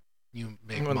when you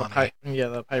make When money.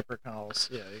 the piper calls.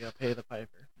 Yeah, you gotta pay the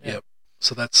piper. Yeah. Yep.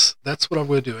 So that's what I'm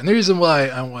going to do. And the reason why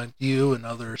I want you and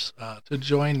others to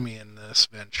join me in this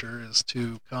venture is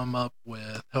to help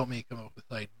me come up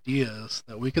with ideas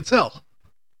that we could sell.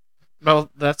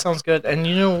 Well, that sounds good.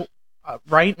 And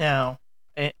right now,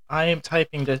 I am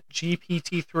typing to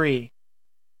GPT-3.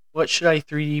 What should I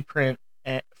 3D print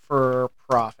for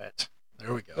profit?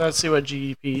 There we go. Let's see what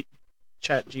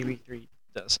Chat GPT-3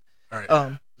 does. All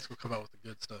right. Let's go come out with the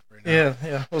good stuff right now.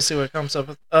 Yeah. We'll see what it comes up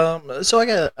with. So I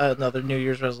got another New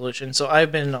Year's resolution. So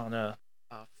I've been on a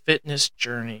fitness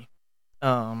journey.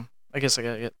 I guess I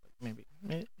gotta get maybe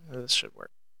this should work.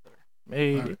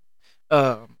 Maybe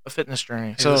a fitness journey.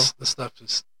 Hey, So this stuff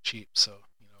is cheap, so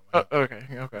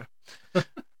okay.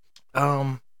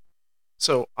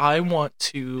 So I want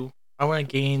to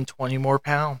gain 20 more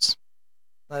pounds.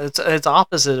 It's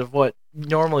opposite of what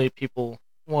normally people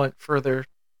want for their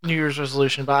New Year's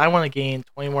resolution, but I want to gain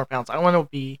 20 more pounds. I want to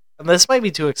be, and this might be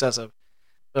too excessive,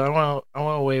 but I want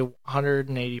to weigh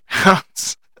 180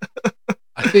 pounds.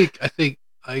 I think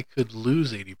I could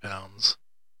lose 80 pounds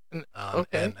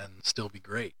Okay. and still be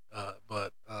great.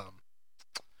 But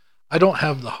I don't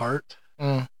have the heart.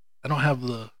 Mm. I don't have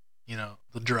the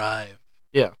the drive.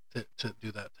 Yeah. To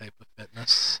do that type of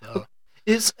fitness. So.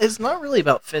 It's not really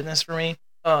about fitness for me.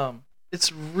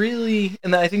 It's really,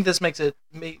 and I think this makes it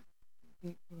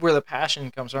where the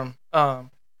passion comes from.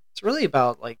 It's really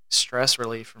about like stress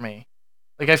relief for me.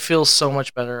 Like I feel so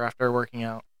much better after working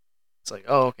out. It's like,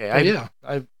 oh, okay,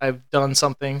 I've done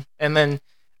something, and then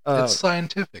It's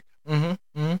scientific. and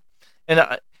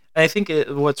I think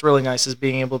what's really nice is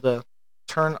being able to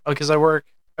turn, because I work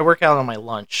out on my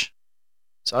lunch,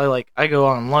 so I go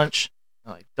on lunch,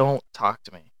 I'm like, don't talk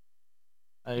to me.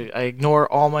 I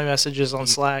ignore all my messages on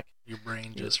Slack. Your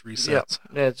brain just resets. Yep.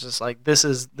 Yeah, it's just like this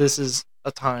is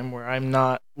a time where I'm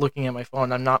not looking at my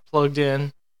phone. I'm not plugged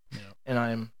in,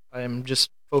 and I'm just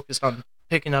focused on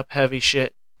picking up heavy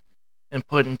shit and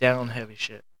putting down heavy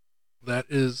shit. That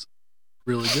is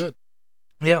really good.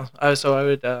 Yeah. So I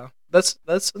would.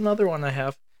 That's another one I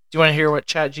have. Do you want to hear what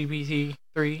ChatGPT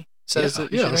 3 says?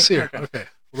 Yeah. Let's hear. Okay.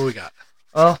 What do we got?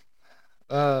 Well,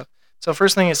 so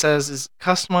first thing it says is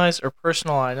customize or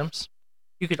personal items.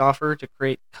 You could offer to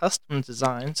create custom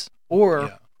designs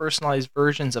or personalized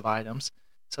versions of items,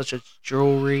 such as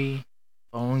jewelry,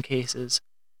 phone cases,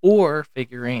 or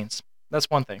figurines. That's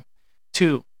one thing.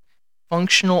 2,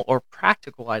 functional or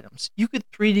practical items. You could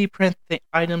 3D print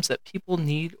items that people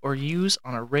need or use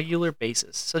on a regular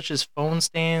basis, such as phone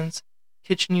stands,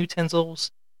 kitchen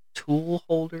utensils, tool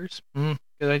holders. Good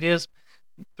ideas.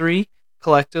 3,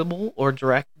 collectible or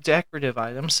decorative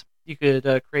items. You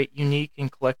could create unique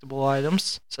and collectible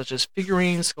items, such as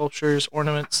figurines, sculptures,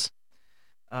 ornaments,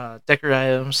 decorative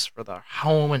items for the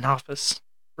home and office.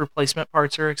 Replacement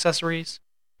parts or accessories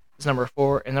is number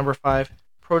 4. And number 5,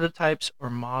 prototypes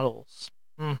or models.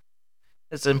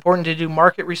 It's important to do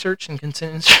market research and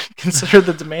consider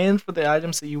the demand for the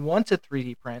items that you want to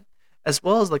 3D print, as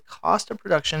well as the cost of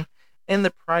production and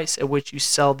the price at which you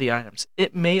sell the items.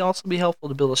 It may also be helpful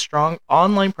to build a strong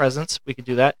online presence. We could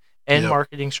do that. And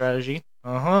marketing strategy.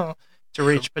 To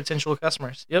reach potential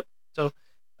customers. Yep. So,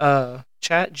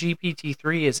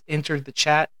 ChatGPT-3 has entered the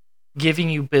chat, giving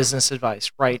you business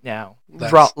advice right now,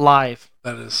 live.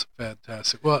 That is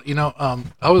fantastic. Well,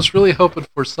 I was really hoping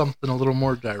for something a little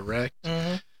more direct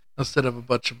instead of a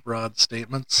bunch of broad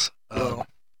statements. And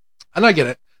I get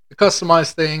it. The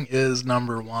customized thing is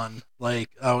number one.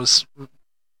 Like, I was,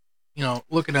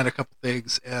 looking at a couple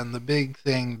things, and the big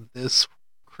thing this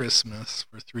Christmas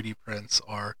for 3D prints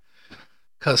are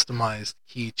customized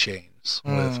keychains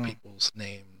with people's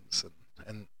names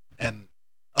and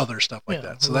other stuff like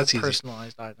that. So that's easy.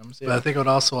 Personalized items. Yeah. But I think I would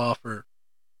also offer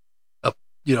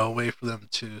a way for them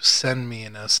to send me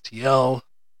an STL,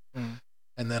 and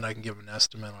then I can give an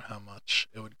estimate on how much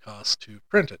it would cost to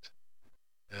print it.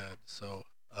 And so,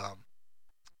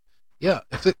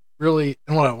 if it really,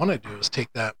 and what I want to do is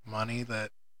take that money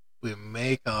that we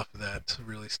make off of that to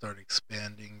really start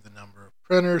expanding the number of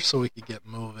printers so we could get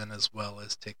moving, as well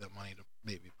as take that money to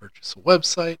maybe purchase a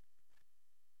website.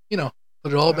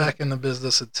 Put it all back in the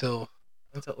business until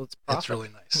it's really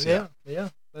nice. Yeah,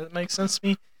 that makes sense to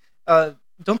me.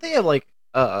 Don't they have like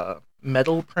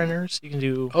metal printers you can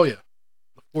do? Oh yeah,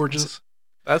 the forges.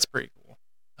 That's pretty cool.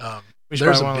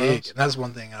 There's a big, and that's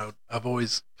one thing I've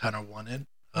always kind of wanted.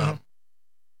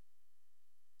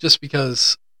 Just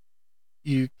because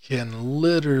you can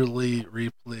literally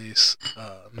replace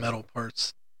metal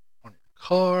parts on your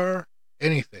car,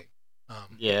 anything.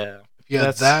 If you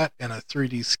have that and a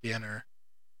 3D scanner,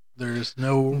 there's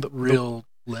no real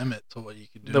limit to what you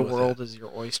can do. The world is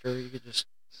your oyster. You could just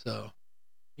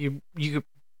you could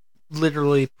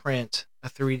literally print a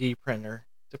 3D printer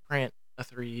to print a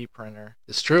 3D printer.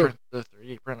 It's true. The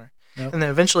 3D printer, and then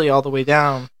eventually all the way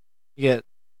down, you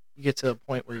get to a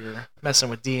point where you're messing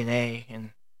with DNA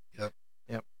and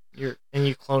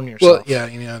you clone yourself.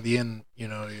 Well, the end,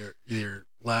 your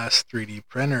last 3D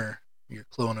printer, your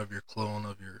clone of your clone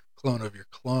of your clone of your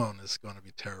clone is going to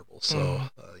be terrible. So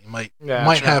you might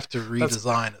have to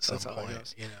redesign at some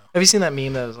point. Have you seen that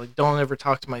meme that was like, "Don't ever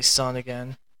talk to my son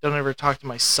again. Don't ever talk to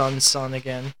my son's son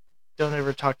again. Don't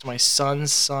ever talk to my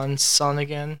son's son's son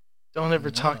again. Don't ever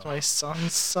talk to my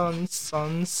son's son's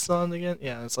son's son again."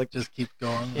 Yeah, it's like just keep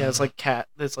going. Yeah, it's like cat.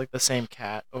 It's like the same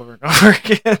cat over and over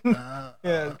again.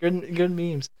 Yeah, good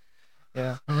memes.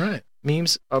 Yeah. All right.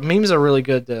 Memes are really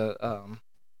good to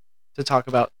talk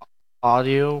about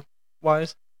audio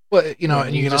wise. Well,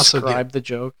 and you can also describe the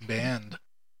joke banned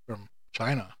from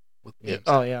China with memes.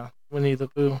 Oh yeah, Winnie the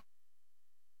Pooh.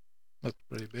 That's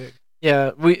pretty big.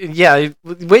 Yeah,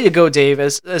 way to go, Dave.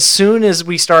 As soon as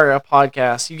we start a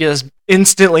podcast, you get us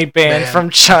instantly banned from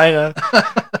China.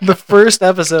 The first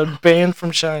episode banned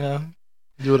from China.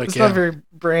 Do what I can. It's not very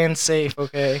brand safe,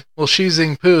 okay? Well, Xi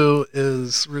Jinping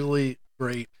is really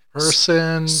great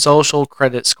person. Social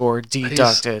credit score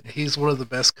deducted. He's one of the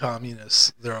best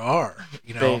communists there are.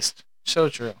 Based. So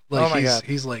true. Like, oh my God.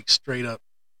 He's like straight up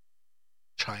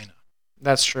China.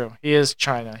 That's true. He is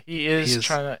China. He is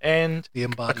China and the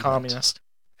a communist.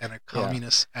 And a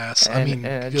communist ass. And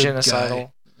a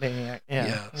genocidal maniac.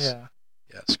 Yeah. Yes.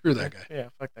 Yeah. Screw that guy. Yeah.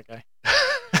 Fuck that guy.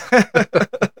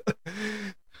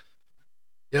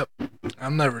 Yep.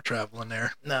 I'm never traveling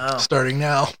there. No. Starting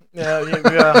now. Yeah.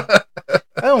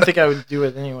 I don't think I would do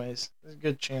it anyways. There's a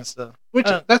good chance to. Which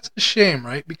that's a shame,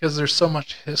 right? Because there's so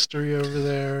much history over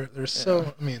there.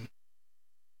 I mean,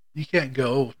 you can't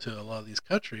go to a lot of these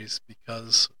countries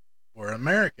because we're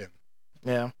American.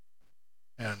 Yeah.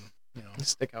 And you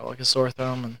stick out like a sore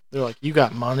thumb, and they're like, "You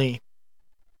got money."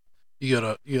 You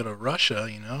go to Russia,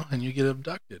 and you get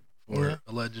abducted for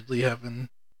allegedly having,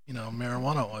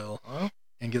 marijuana oil,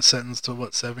 and get sentenced to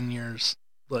 7 years,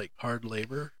 like hard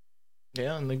labor.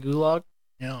 Yeah, in the gulag.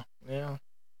 Yeah.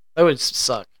 That would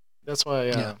suck. That's why.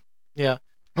 Yeah.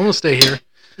 I'm gonna stay here.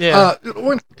 Yeah.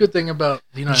 One good thing about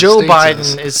the United Joe States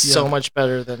Biden is so much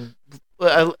better than.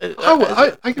 I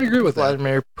can agree with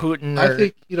Vladimir Putin. I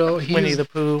think he's Winnie the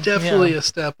Pooh. Definitely a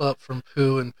step up from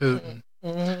Pooh and Putin.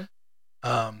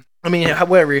 Mm-hmm. I mean,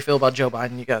 whatever you feel about Joe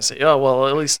Biden, you gotta say, oh well,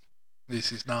 at least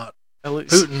he's not. At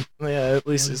least Putin. Yeah, at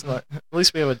least he's not. At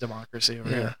least we have a democracy over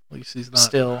here. At least he's not.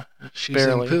 Still,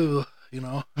 barely. Pooh,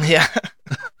 Yeah,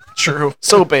 true.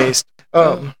 So based.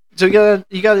 So you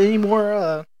got any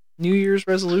more New Year's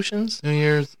resolutions? New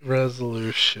Year's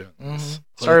resolutions. Mm-hmm.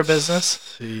 Start a business.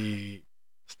 See.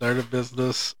 Start a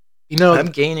business. I'm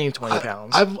gaining 20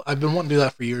 pounds. I've been wanting to do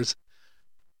that for years.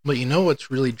 But you know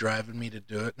what's really driving me to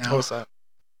do it now? What's that?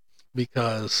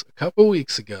 Because a couple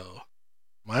weeks ago,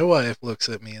 my wife looks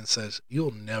at me and says,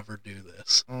 "You'll never do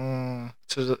this."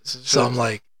 So I'm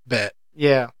like, bet.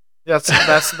 Yeah, that's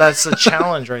the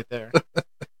challenge right there.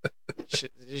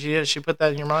 She put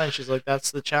that in your mind. She's like,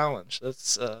 "That's the challenge."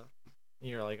 That's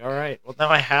you're like, "All right, well now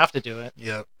I have to do it."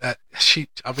 Yeah, she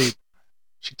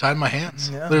tied my hands.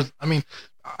 Yeah.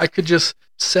 I could just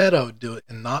said I would do it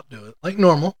and not do it like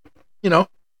normal,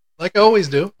 like I always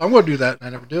do. I'm going to do that and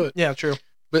I never do it. Yeah, true.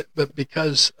 But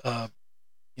because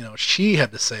she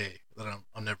had to say that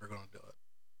I'm never going to do it.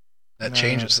 That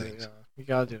changes things. You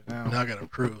gotta do it now. Now I gotta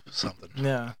prove something.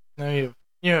 Yeah. Now you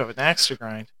have an axe to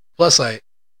grind. Plus I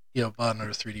bought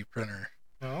another 3D printer.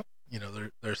 Oh.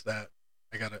 There's that.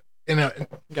 I gotta you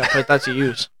gotta put that to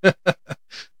use.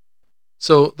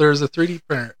 So there's a 3D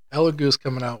printer Elegoo's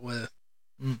coming out with.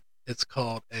 It's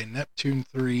called a Neptune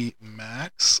 3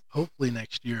 Max, hopefully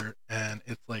next year, and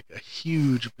it's like a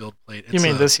huge build plate. You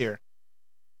mean this year?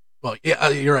 Well, yeah,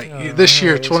 you're right. This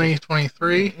year,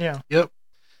 2023. Yeah. Yep.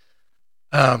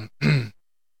 They're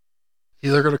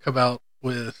going to come out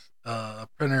with a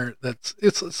printer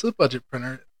it's a budget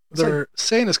printer. They're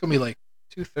saying it's going to be like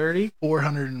 $230,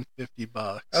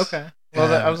 $450. Okay.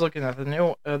 Well, I was looking at the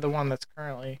new, the one that's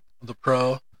currently the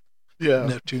Pro. Yeah.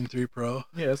 Neptune 3 Pro.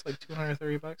 Yeah, it's like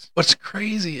 $230. What's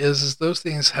crazy is those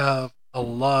things have a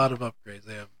lot of upgrades.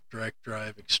 They have direct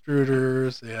drive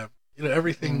extruders. They have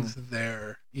everything's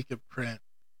there. You can print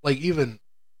like even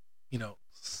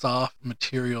soft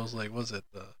materials like was it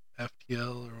the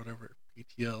FTL or whatever,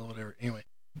 PTL, whatever. Anyway,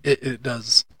 it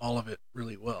does all of it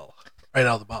really well right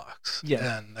out of the box.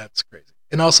 Yeah, and that's crazy.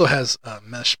 It also has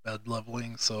mesh bed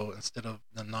leveling, so instead of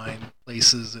the 9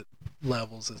 places it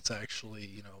levels, it's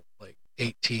actually like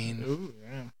 18. Ooh,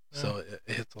 yeah. So it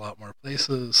hits a lot more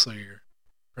places, so your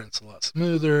print's a lot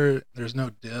smoother. There's no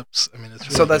dips. I mean, it's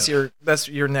really so that's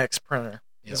your next printer.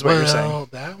 Is what you're saying?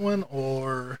 That one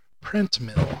or print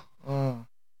mill. Oh.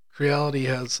 Creality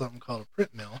has something called a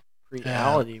print mill.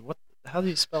 Creality. What? How do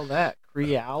you spell that?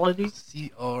 Creality.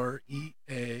 Creality.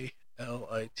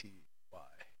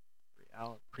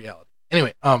 Creality.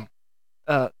 Anyway,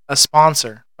 a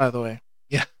sponsor, by the way.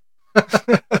 Yeah.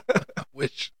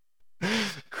 Wish.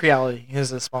 Creality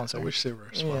is a sponsor. I wish they were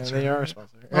a sponsor. Yeah, they are a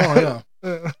sponsor. Oh yeah.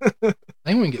 I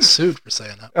think we can get sued for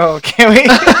saying that. Oh, can we?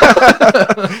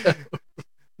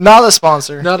 Not a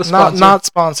sponsor. Not a sponsor. Not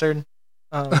sponsored.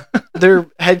 Their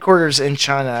headquarters in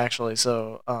China, actually.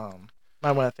 So,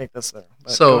 might want to think this there.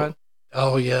 So,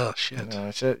 oh yeah, shit.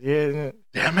 Shit. Yeah.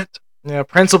 Damn it. Yeah,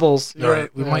 principles. All right,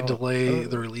 we might delay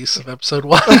the release of episode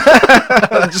 1.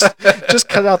 just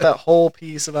cut out that whole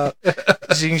piece about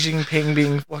Xi Jinping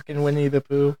being fucking Winnie the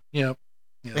Pooh. Yep.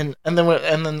 And then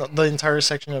the entire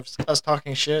section of us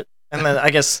talking shit, and then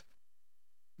I guess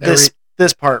this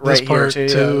part right here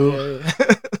too.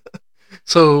 Yeah.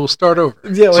 So start over.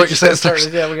 Yeah, so you said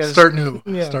we gotta start new,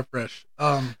 yeah. Start fresh.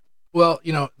 Well,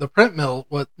 the print mill,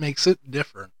 what makes it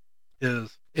different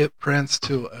is it prints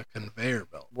to a conveyor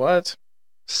belt. What?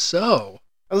 So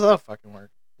how does that fucking work?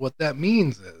 What that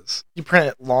means is you print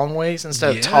it long ways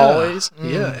instead of tall ways.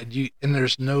 Yeah, and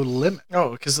there's no limit.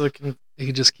 Oh, because you can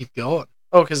just keep going.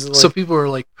 Oh, because so people are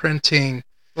like printing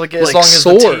like as long as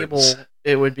swords. The table,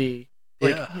 it would be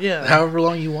like, yeah, however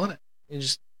long you want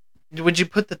it. Would you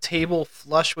put the table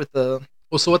flush with the?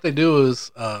 Well, so what they do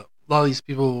is a lot of these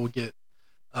people will get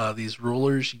these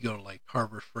rulers. You go to like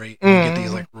Harbor Freight and you get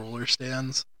these like ruler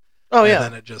stands. Oh yeah.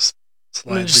 And then it just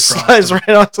slides Just across. slides them.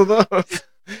 right onto those.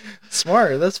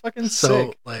 Smart. That's fucking So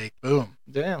sick. like boom.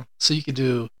 Damn. So you could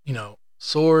do,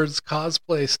 swords,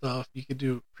 cosplay stuff. You could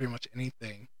do pretty much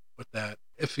anything with that.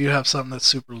 If you have something that's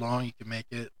super long, you can make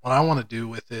it. What I want to do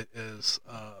with it is,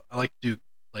 I like to do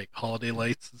like holiday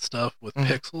lights and stuff with Mhm.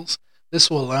 pixels. This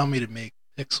will allow me to make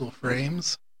pixel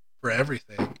frames for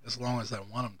everything as long as I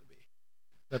want them to be.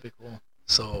 That'd be cool.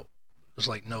 So there's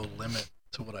like no limit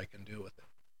to what I can do with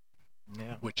it,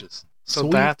 Yeah. which is So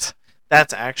sweet.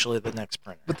 that's actually the next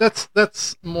printer. But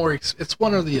that's more. It's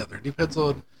one or the other. Depends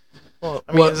on Well,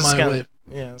 I mean, what this is my kinda, wife.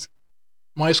 yeah. It's-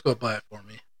 My wife's going to buy it for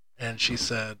me, and she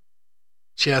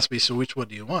asked me, so which one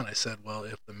do you want? I said, well,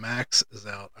 if the Max is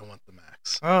out, I want the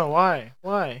Max. Oh, why?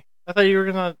 Why? I thought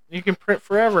you can print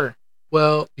forever.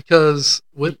 Well, because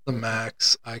with the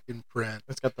Max, I can print.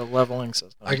 It's got the leveling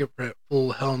system. I can print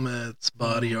full helmets,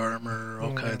 body Mhm. armor,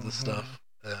 all kinds Mhm. of stuff,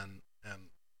 and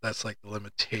that's like the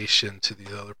limitation to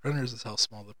these other printers is how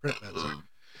small the print beds are.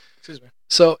 Excuse me.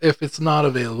 So if it's not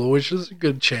available, which is a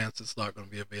good chance it's not going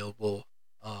to be available,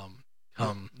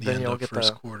 come the Then end you'll of get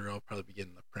first the- quarter, I'll probably be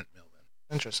getting the print mill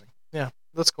then. Interesting. Yeah,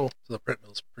 that's cool. So the print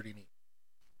mill's pretty neat.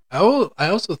 I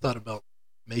also thought about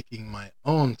making my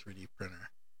own 3D printer.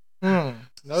 That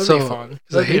would So, be fun.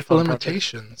 Because I That'd be a hate the fun project.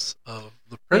 limitations of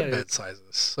the print Yeah, bed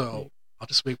sizes. So I'll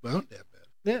just make my own damn bed.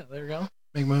 Yeah, there you go.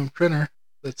 Make my own printer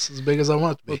that's as big as I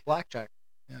want it to be. With blackjack.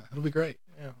 Yeah, it'll be great.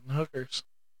 Yeah, and hookers.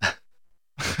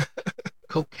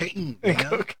 Cocaine, man.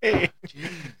 Okay.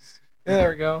 Jeez. Yeah, there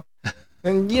we go.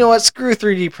 And you know what? Screw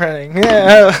 3D printing.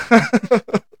 Yeah.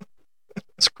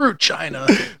 Screw China.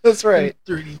 That's right.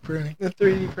 3D printing. The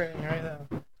 3D printing right now.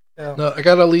 Yeah. No, I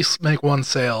gotta at least make one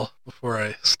sale before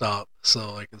I stop,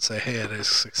 so I can say, "Hey, it is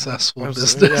a successful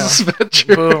Absolutely, business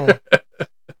venture." Boom.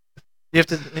 You have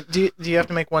to do you have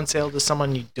to make one sale to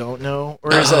someone you don't know,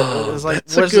 or is Oh, is like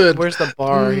that's a where's the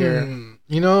bar here?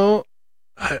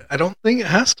 I don't think it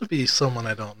has to be someone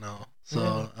I don't know.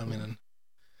 So Yeah. I mean,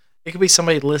 It could be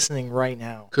somebody listening right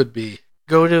now. could be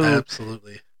Go to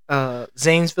absolutely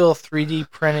Zanesville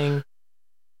 3D printing at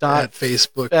dot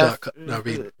Facebook.com. No,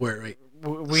 wait,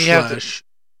 we have to, slash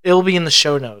it'll be in the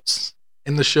show notes.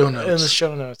 in the show notes. In the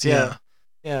show notes, yeah.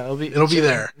 It'll be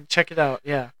there. Check it out,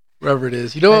 yeah. Wherever it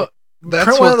is. You know what? That's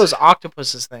Print one of what's- those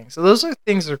octopuses things. So those are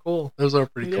things that are cool. Those are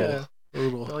pretty Yeah. cool.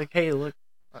 Little They're like, hey, look,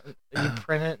 you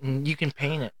print it and you can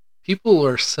paint it. people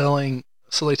are selling.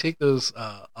 So they take those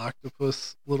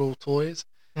octopus little toys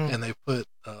Mm. and they put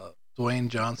Dwayne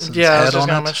Johnson's Yeah, I was head just on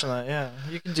gonna it. mention that. Yeah,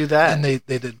 you can do that. And they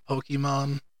did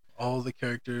Pokemon, all the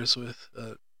characters with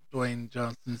Dwayne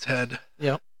Johnson's head.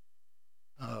 Yep.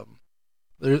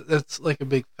 That's like a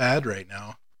big fad right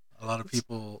now. A lot of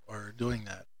people are doing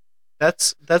that.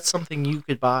 That's something you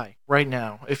could buy right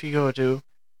now if you go to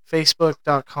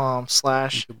facebook.com/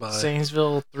 You could buy-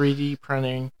 Zanesville 3D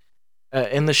printing.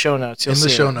 In the show notes, you'll In the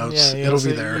see show it. notes, Yeah, it'll see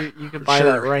be it. there, You can for buy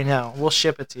that sure. right now. We'll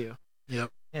ship it to you.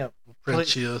 Yep. Yep. We'll print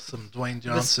Like- you some Dwayne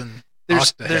Johnson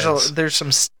There's octaheads.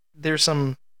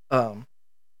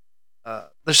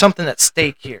 there's something at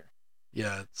stake here.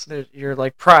 Yeah, it's. You're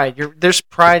like pride. There's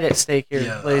pride at stake here,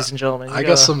 Yeah, ladies and gentlemen. I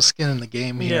got some skin in the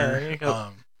game Yeah, here. you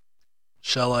go.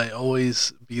 Shall I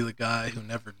always be the guy who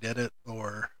never did it,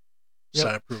 or should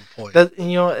Yep. I prove a point? That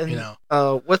and, and You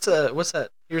know. what's that?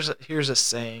 Here's a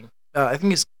saying. I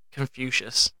think it's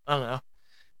Confucius. I don't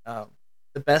know.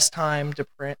 The best time to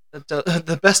print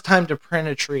the best time to print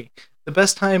a tree. The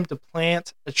best time to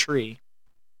plant a tree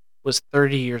was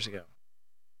 30 years ago.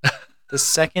 The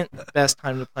second best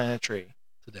time to plant a tree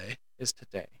Today. is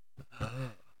today. Oh,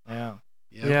 Yeah.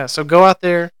 yep. Yeah. So go out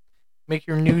there, make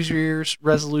your New Year's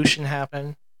resolution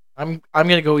happen. I'm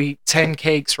gonna go eat 10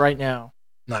 cakes right now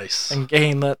Nice. and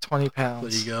gain that 20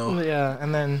 pounds. There you go. Yeah,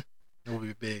 and then It'll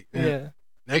be big. yeah.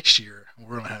 Next year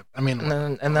we're gonna have. I mean,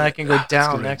 And then I can go it's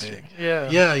down gonna be next big. year.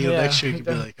 Yeah. Yeah. Next year you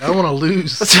can be like, I want to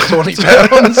lose 20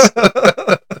 pounds.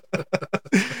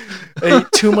 I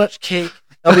ate too much cake.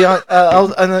 I'll be on.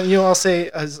 And then I'll say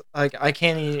as like I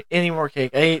can't eat any more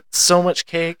cake. I ate so much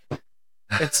cake,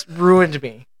 it's ruined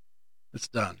me. It's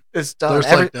done. It's done. There's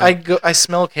like that- I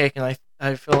smell cake and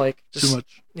I feel like just, Too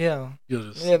much. Yeah.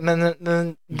 You'll just Yeah.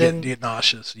 And then get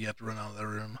nauseous. You have to run out of the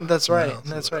room. that's You right. know, so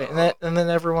That's like, right. And then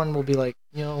everyone will be like,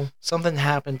 something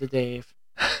happened to Dave.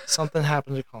 Something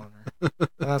happened to Connor. And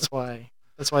that's why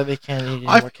they can't eat any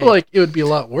I more feel cake. like it would be a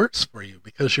lot worse for you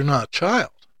because you're not a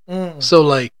child. Mm. So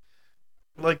like,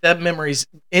 That memory's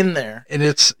in there. and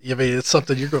it's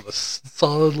something you're going to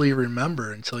solidly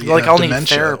remember until you Like, have I'll need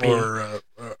dementia therapy. or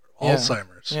Yeah.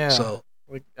 Alzheimer's. Yeah. So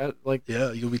Like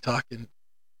yeah, you'll be talking.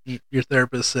 Your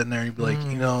therapist sitting there, you'll be like,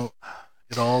 Mm.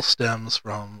 it all stems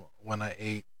from when I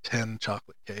ate 10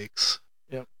 chocolate cakes.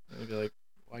 Yep. And you'd be like,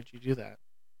 why'd you do that?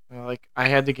 And they're like, I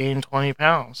had to gain 20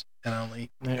 pounds. And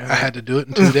Yeah. I had to do it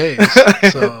in 2 days.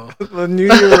 So The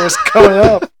new year was coming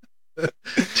up.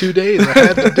 2 days I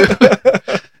had to do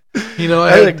it. You know,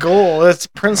 I had a goal. That's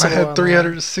principle. I had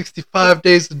 365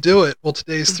 days to do it. Well,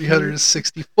 today's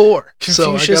 364.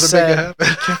 So I got to make it happen.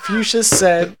 Confucius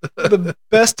said the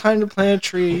best time to plant a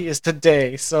tree is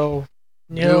today. So,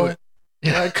 you know, it.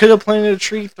 Yeah. I could have planted a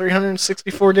tree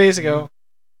 364 days ago.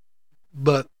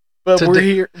 But But we're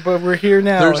here. But we're here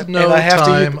now. there's and no I have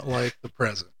time to eat, like the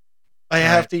present. I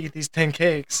have to eat these 10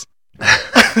 cakes.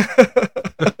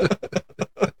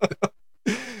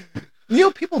 You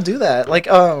know, people do that. Like,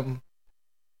 I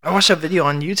watched a video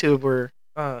on YouTube where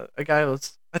a guy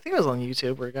was, I think it was on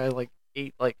YouTube, where a guy like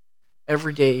ate like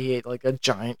every day he ate like a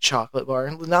giant chocolate bar,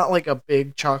 not like a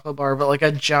big chocolate bar, but like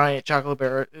a giant chocolate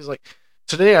bar. It was like,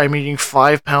 today I'm eating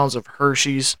 5 pounds of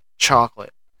Hershey's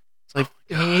chocolate. It's like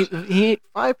he ate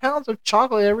 5 pounds of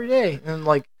chocolate every day, and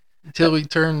like Until we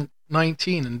turned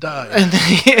 19 and died. and then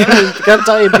he got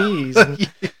diabetes and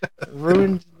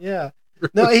ruined. Yeah,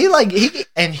 no, he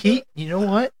you know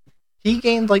what? He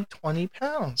gained like 20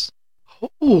 pounds.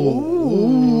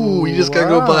 Ooh, you just gotta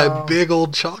go buy big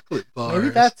old chocolate bars. Maybe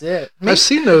that's it. I've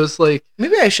seen those. Like,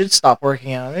 Maybe I should stop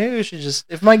working out. Maybe I should just,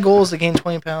 if my goal is to gain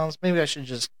 20 pounds, maybe I should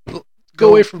just go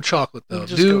away from chocolate though.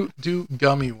 Just Do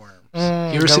gummy worms. You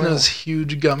ever gummy seen those worms.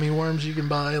 huge gummy worms you can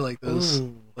buy? Like those,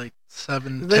 Ooh. like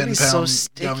 7, That'd 10 be pound so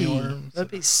gummy sticky. worms.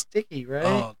 That'd be sticky, right?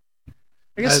 Oh,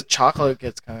 I guess I- chocolate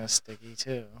gets kind of sticky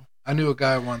too. I knew a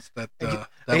guy once that I that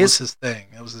guess- was his thing.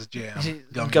 That was his jam.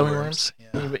 Gummy worms.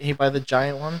 Yeah. He buy the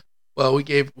giant one. Well,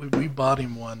 we bought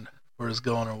him one for his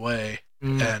going away,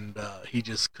 Mm. and he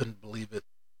just couldn't believe it.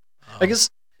 I guess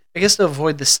to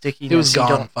avoid the stickiness, he was you gone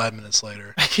don't- 5 minutes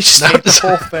later. You just ate the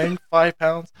whole thing, 5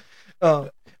 pounds. I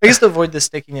guess to avoid the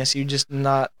stickiness, you just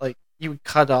not like you would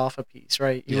cut off a piece,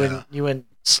 right? You wouldn't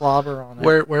slobber on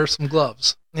it. Wear some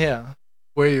gloves. Yeah,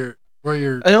 Wear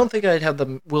your I don't think I'd have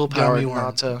the willpower gummy not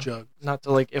worm to jug.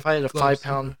 like if I had a Gloves. 5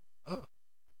 pound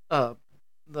Oh.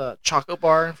 the chocolate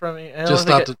bar in front of me. I don't Just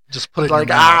think not to just put it like in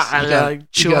your mouth. I You gotta,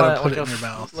 like chew you gotta on it put like it a in your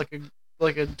mouth.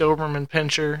 like a Doberman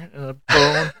pinscher and a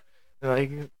bone,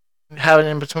 and like have it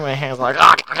in between my hands, like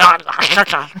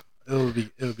It would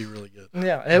be really good.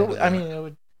 yeah. I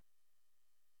mean,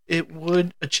 it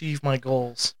would achieve my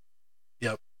goals.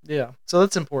 Yep. Yeah. So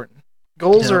that's important.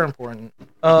 Goals Yeah. are important.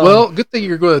 Well, good thing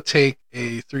you're going to take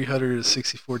a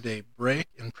 364-day break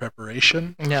in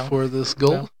preparation Yeah. for this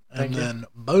goal, Yeah. and Thank you. then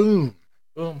boom.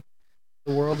 Boom.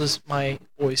 The world is my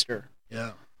oyster.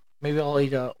 Yeah. Maybe I'll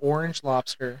eat a orange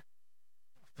lobster.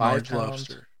 5 Large pounds,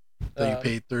 lobster that you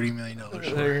paid $30 million for.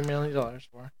 $30 million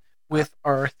for, with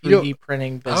our You know, 3D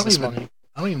printing I don't business even- money.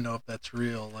 I don't even know if that's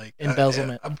real. Like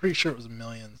Embezzlement. I'm pretty sure it was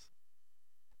millions.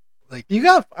 Like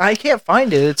I can't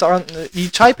find it. It's on. You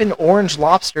type in orange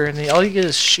lobster, and all you get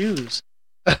is shoes.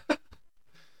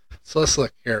 so let's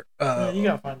look here. You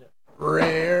gotta find it.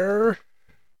 Rare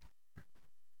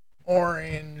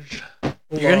orange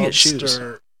You're gonna get shoes.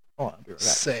 lobster Hold on, I'll be right back.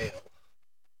 sale.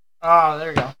 Ah, there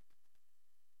you go.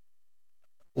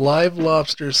 Live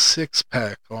lobster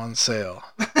 6-pack on sale.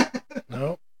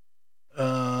 Nope.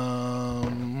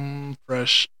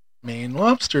 Fresh Maine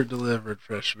lobster delivered.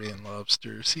 Fresh Maine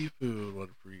lobster, seafood, one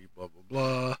free, blah blah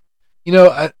blah. You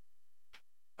know,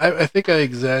 I think I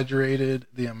exaggerated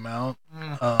the amount,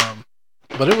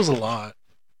 but it was a lot.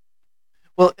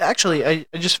 Well, actually, I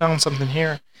just found something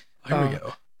here. Here we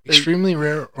go. Extremely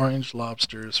rare orange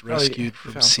lobsters rescued you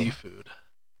from found something. seafood.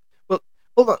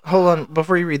 Hold on.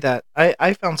 Before you read that,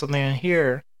 I found something in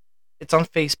here. It's on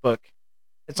Facebook.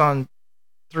 It's on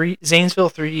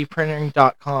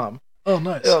Zanesville3dprinting.com. Oh,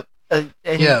 nice. And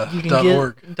Yeah, you can dot get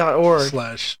 .org .org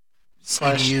slash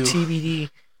 /TBD.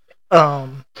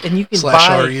 EDU. And you can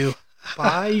slash RU.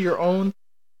 buy your own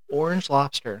orange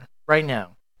lobster right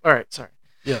now. All right, sorry.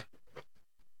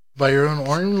 Buy your own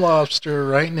orange lobster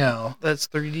right now. That's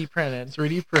 3D printed.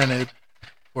 3D printed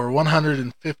for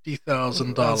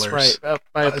 $150,000. That's right.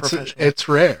 By a professional. It's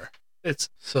rare. It's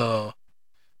So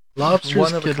lobsters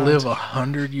one of a could kind. live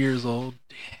 100 years old.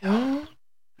 Damn.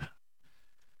 Mm,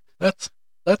 That's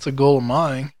a goal of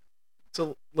mine.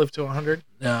 to live to 100.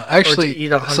 Yeah, actually,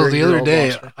 eat a so the other 100-year-old day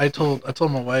lobster. I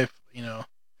told my wife, you know,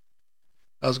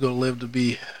 I was going to live to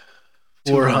be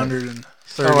 200.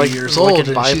 430 like- years like old, in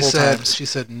and Bible she times.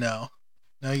 said no,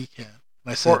 you can't.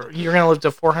 And I said, You're gonna live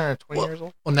to 420 years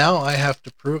old. well, now I have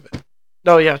to prove it.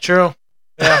 Oh yeah, true.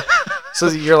 Yeah. So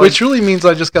you're like, Which really means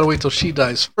I just got to wait till she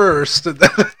dies first. and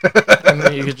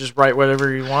then you could just write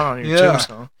whatever you want on your Yeah.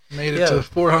 tombstone. Made it Yeah. to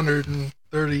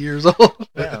 430 years old.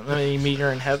 Yeah. And then you meet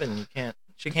her in heaven. You can't.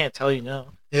 She can't tell you no.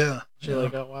 Yeah. She's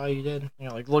like, oh wow, you did. You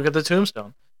know, like look at the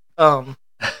tombstone. Yeah,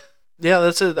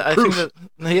 that's it. I think Proof.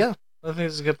 I think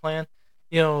it's a good plan.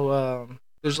 You know,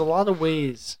 there's a lot of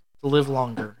ways to live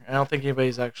longer. I don't think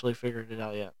anybody's actually figured it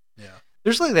out yet. Yeah.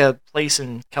 There's like that place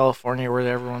in California where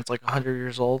everyone's like 100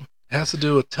 years old. It has to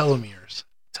do with telomeres.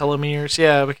 Telomeres,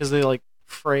 yeah, because they like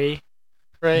fray,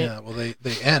 right? Yeah, well, they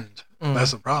end. Mm.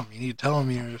 That's the problem. You need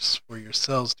telomeres for your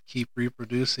cells to keep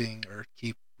reproducing or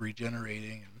keep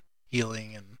regenerating and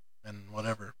healing and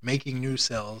whatever. Making new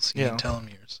cells, you Yeah. need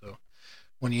telomeres. So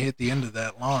when you hit the end of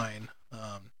that line,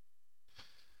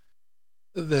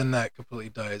 then that completely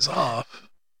dies off.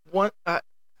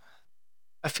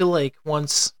 I feel like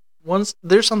once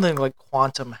there's something like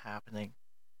quantum happening.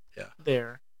 Yeah.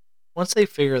 There. Once they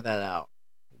figure that out,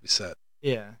 We'll be set.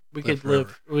 yeah, we Live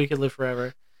could live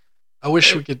forever. I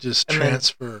wish we could just And then-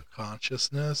 transfer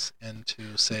consciousness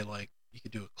into, say, like, you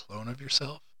could do a clone of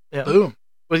yourself. Yeah. Boom.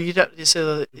 But you'd have to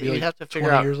figure 20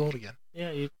 out. years old again.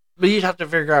 Yeah, but you'd have to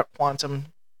figure out quantum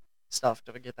stuff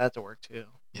to get that to work too.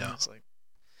 Yeah. It's like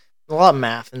a lot of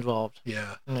math involved.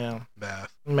 Yeah. Yeah,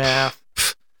 Math.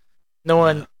 Pfft.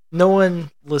 No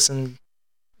one listened.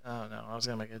 Oh no, I was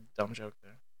gonna make a dumb joke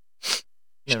there. Just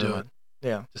Never do mind.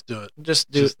 Yeah, Just do it.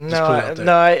 just do Just it. put it No, out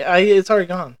there. I it's already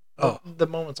gone. Oh. The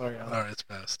moment's already gone. All right, it's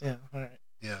past. Yeah, all right.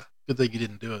 Yeah. Good thing you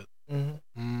didn't do it.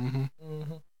 Mm-hmm.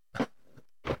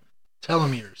 Mm-hmm.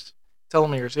 Telomeres.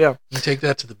 Telomeres, yeah, You can take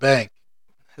that to the bank.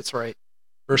 that's right.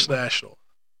 First National.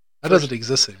 That First- doesn't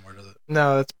exist anymore, does it?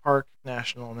 No, it's Park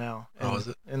National now. Oh, is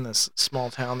it? In this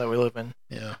small town that we live in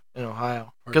Yeah.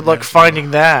 Ohio? Park Good luck National.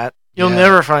 finding that. You'll Yeah.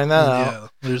 never find that out. Yeah.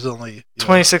 There's only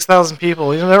 26,000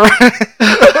 people. You'll never.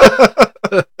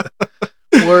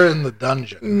 We're in the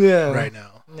dungeon Yeah. right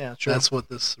now. Yeah, true. That's what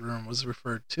this room was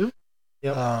referred to.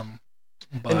 Yep.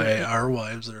 By And- our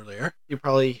wives earlier. You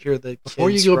probably hear the Before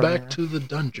you kids go running back around. to the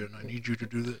dungeon, I need you to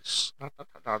do this. And,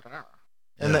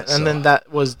 Yeah, then, then that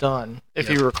was done, if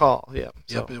Yep. you recall. Yeah.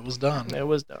 Yep, So it was done. it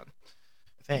was done.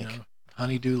 I think. You know,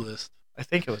 honey-do list. I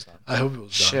think it was done. I hope it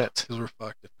was done. Shit. Because we're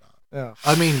fucked if not. Yeah.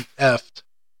 I mean, effed.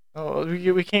 Oh,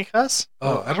 we can't cuss?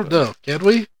 Oh, I don't know. Can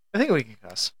we? I think we can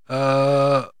cuss.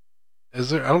 Is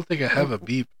there? I don't think I have a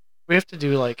beep. We have to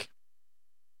do like.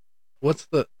 What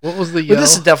was the But yell?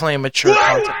 this is definitely a mature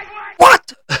content.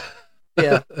 What?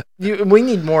 Yeah. We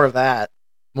need more of that.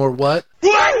 More what?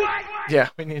 Yeah,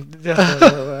 we need definitely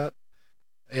more of that.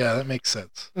 Yeah, that makes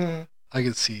sense. Mhm. I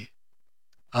can see.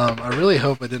 I really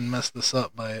hope I didn't mess this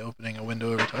up by opening a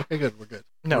window every time. Okay, good. We're good.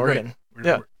 No, we're great. good.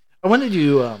 Yeah. I want to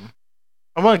do.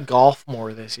 I want to golf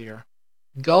more this year.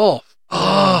 Golf.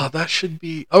 Ah, that should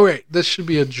be. Oh, wait. This should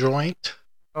be a joint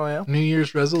Oh yeah. New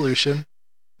Year's resolution.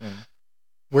 Mm.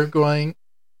 We're going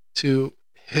to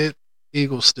hit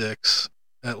eagle sticks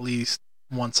at least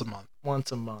once a month.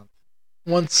 Once a month.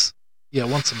 Once a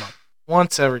month.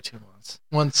 Once every 2 months.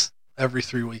 Once every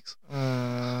 3 weeks.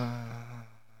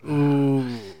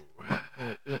 Ooh.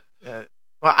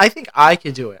 Well, I think I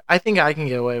could do it. I think I can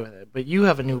get away with it. But you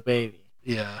have a new baby.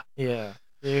 Yeah. Yeah.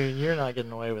 You're not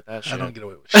getting away with that shit. I don't get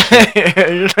away with shit.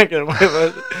 You're not getting away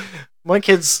with it. My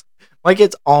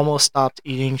kids almost stopped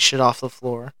eating shit off the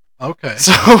floor. Okay.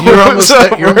 So You're almost,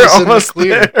 we're in the almost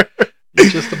clear. there. You're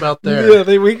just about there.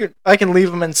 Yeah, I can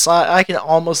leave them inside. I can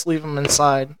almost leave them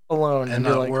inside alone And be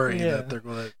not like, worry yeah. that they're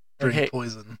going to drink hey.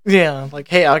 poison. Yeah, like,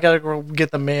 hey, I gotta go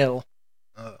get the mail.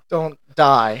 Don't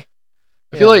die.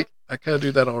 I feel like I kind of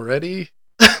do that already.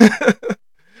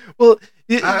 Well,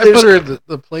 I put her in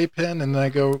the playpen and then I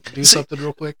go do something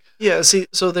real quick. Yeah, see,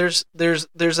 so there's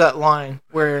that line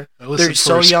where I listen they're for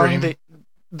so her young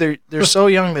scream. they're so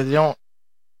young that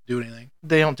Do anything.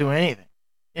 they don't do anything.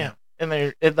 Yeah, and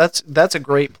that's a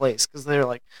great place because they're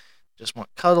like just want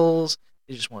cuddles.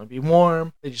 They just want to be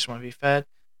warm. They just want to be fed.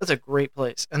 That's a great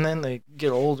place. And then they get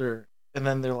older, and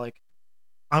then they're like,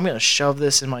 I'm gonna shove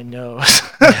this in my nose.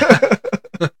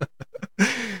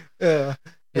 Yeah.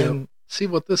 And see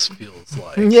what this feels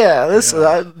like. yeah,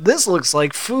 this looks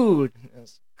like food.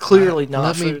 It's clearly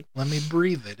not food. Let me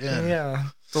breathe it in. Yeah,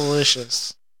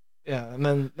 delicious. Yeah, and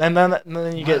then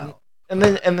you get and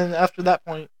then after that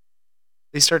point,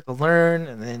 they start to learn,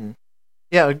 and then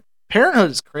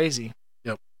parenthood is crazy.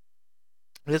 Yep,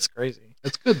 it's crazy.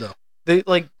 It's good though. They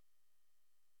like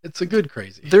it's a good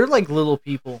crazy. They're like little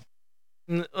people,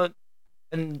 and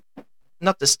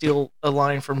not to steal a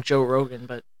line from Joe Rogan,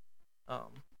 but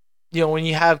when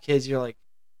you have kids, you're like,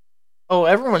 oh,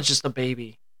 everyone's just a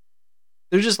baby.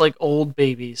 They're just like old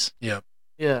babies. Yep.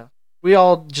 Yeah. We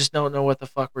all just don't know what the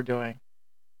fuck we're doing.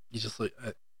 You just like,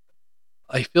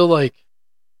 I feel like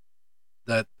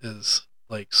that is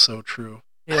like so true.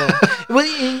 Yeah. Well,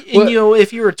 and What- you know,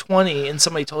 if you were 20 and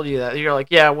somebody told you that, you're like,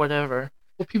 yeah, whatever.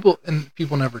 Well,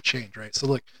 people never change, right? So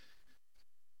look,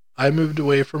 I moved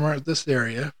away from this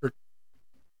area for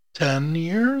 10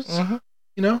 years. Mm-hmm.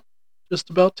 You know, just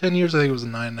about 10 years. I think it was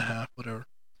 9.5, whatever.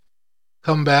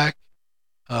 Come back.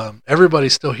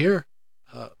 Everybody's still here,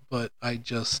 but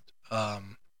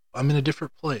I'm in a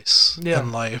different place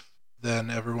in life than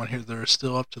everyone here. They're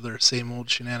still up to their same old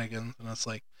shenanigans, and it's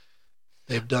like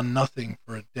they've done nothing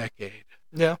for a decade.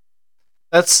 Yeah,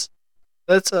 that's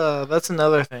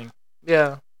another thing.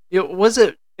 Yeah,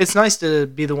 it's nice to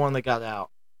be the one that got out.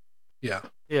 Yeah,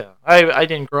 Yeah. I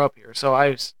didn't grow up here, so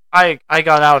I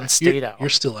got out and stayed out. You're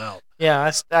still out.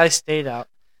 Yeah, I stayed out,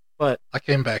 but I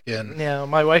came back in. yeah,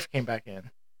 my wife came back in,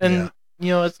 and you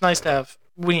know, it's nice to have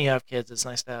when you have kids. It's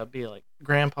nice to be like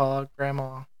grandpa,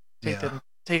 grandma,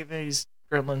 take these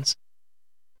gremlins,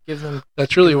 give them.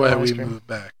 That's really give them why ice we cream. moved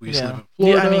back. We used to live in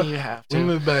Yeah, Florida. I mean, you have to. We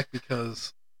moved back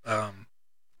because I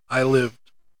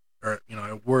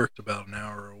worked about an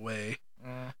hour away.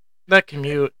 That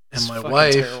commute And is my fucking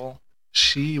wife, terrible.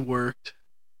 she worked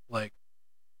like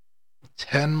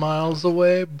 10 miles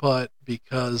away, but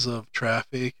because of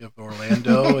traffic of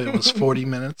Orlando, it was 40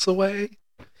 minutes away.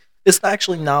 It's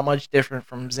actually not much different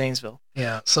from Zanesville.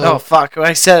 Yeah, so Oh fuck!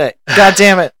 I said it. God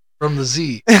damn it. from the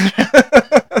Z.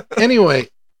 Anyway,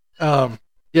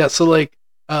 yeah, so like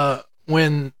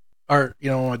when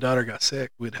my daughter got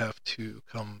sick, we'd have to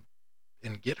come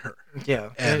and get her. Yeah,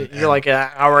 And- you're like an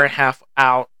hour and a half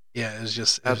out Yeah, it was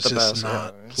just at the best.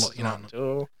 not, Yeah, it's not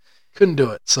doable. couldn't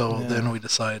do it. So Yeah. then we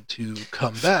decided to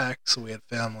come back, so we had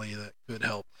family that could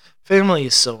help. Family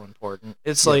is so important.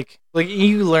 It's Yeah. like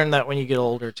you learn that when you get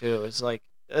older too. It's like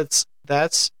that's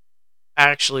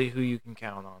actually who you can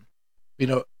count on. You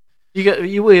know, We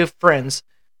have friends.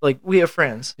 Like we have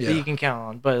friends Yeah. that you can count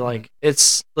on, but like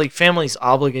it's like family's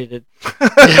obligated.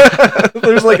 Yeah.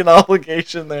 There's like an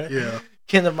obligation there. yeah,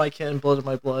 Kin of my kin, blood of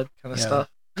my blood, kind of Yeah. stuff.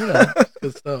 it's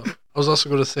good stuff. I was also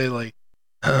going to say like,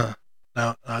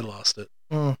 now I lost it.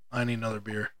 Mm. I need another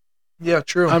beer. Yeah,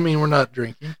 true. I mean, we're not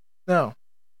drinking. No,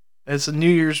 it's a New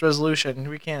Year's resolution.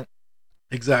 We can't.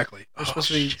 Exactly. We're supposed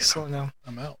to be shit, slowing down.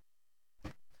 I'm out.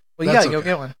 Well, you That's gotta go okay.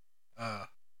 get one.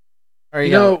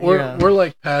 Or We're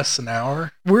like past an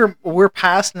hour. we're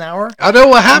past an hour. I know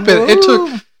what happened.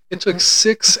 Woo! It took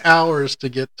 6 hours to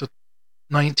get to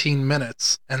 19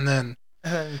 minutes, and then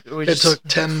And we it just took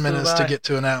 10 flew minutes to by. get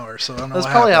to an hour. So I don't know. That's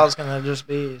what probably how happened. it's gonna just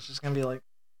be. It's just gonna be like,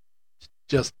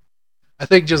 I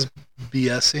think just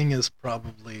BSing is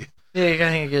probably yeah, you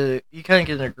kind of get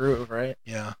in a groove, right?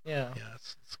 yeah, Yeah.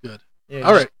 it's good. Yeah.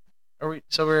 All right, Are we?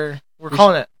 So we're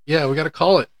calling it. yeah, we got to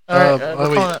call it. All right,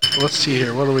 we're calling Let's see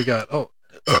here. What do we got? Oh,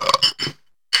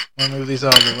 I'll move these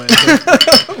out of the way.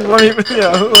 Let me get these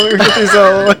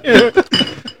out of the way.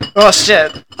 Oh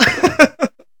shit!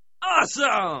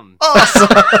 Awesome!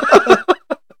 Awesome.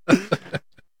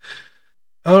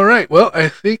 All right. Well, I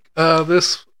think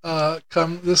this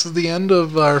is the end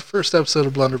of our first episode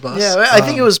of BlunderBuss. Yeah, I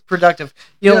think it was productive.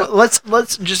 You know, yeah. let's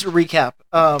just recap.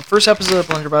 First episode of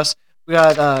BlunderBuss, we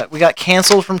got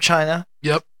canceled from China.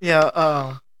 Yep.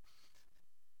 Yeah.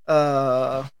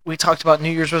 We talked about New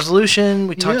Year's resolution.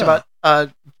 We talked Yeah.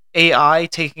 about AI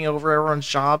taking over everyone's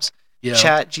jobs. Yeah.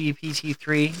 Chat GPT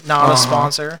 3, not a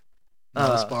sponsor.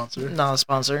 Not a sponsor. Not a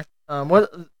sponsor.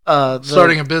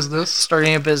 Starting a business.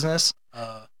 Starting a business.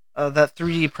 That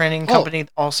 3D printing company,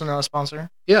 also not a sponsor.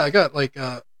 Yeah, I got like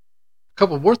a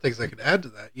couple more things I could add to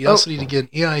that. You also need to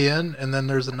get an EIN, and then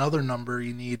there's another number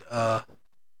you need that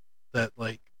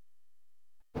like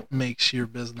makes your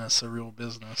business a real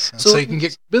business, and so you can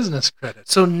get business credit.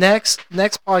 So next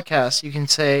podcast, you can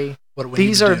say What do we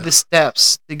these need to are do? the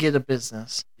steps to get a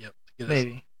business. Yep. To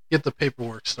Maybe. get the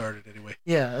paperwork started anyway.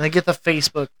 Yeah, and then get the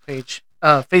Facebook page.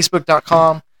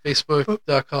 Facebook.com.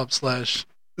 Facebook.com/ZBus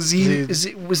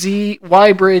ZY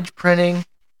Printing.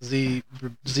 ZBus.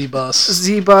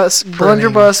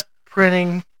 BlunderBuss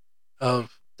Printing.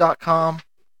 of .com.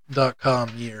 .com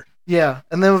year. Yeah,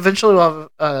 and then eventually we'll have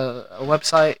a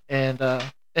website, and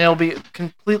it'll be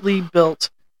completely built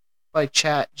by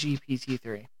Chat GPT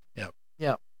 3.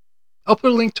 I'll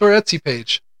put a link to our Etsy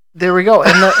page. There we go,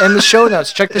 and the show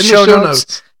notes. Check the In show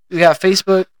notes. We got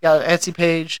Facebook, got an Etsy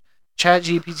page, Chat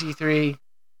GPT 3,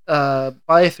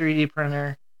 buy a 3D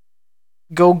printer,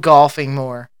 go golfing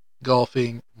more.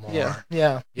 Golfing more.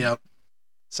 Yeah. Yep.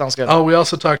 Sounds good. Oh, we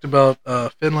also talked about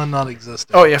Finland not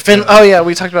existing. Oh yeah,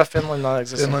 we talked about Finland not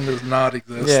existing. Finland does not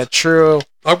exist. Yeah, true.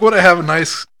 I'm going to have a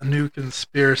nice new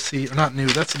conspiracy. Not new,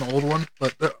 that's an old one,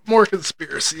 but more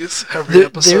conspiracies every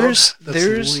episode.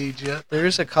 That's legit.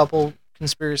 There's a couple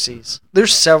conspiracies.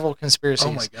 There's several conspiracies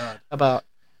Oh my god. about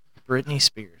Britney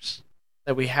Spears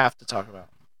that we have to talk about.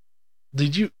 Do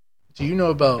you know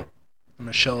about the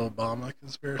Michelle Obama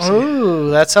conspiracy? Ooh,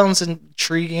 that sounds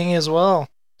intriguing as well.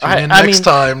 Tune in next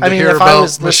time to hear if I about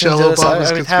was listening Michelle to this,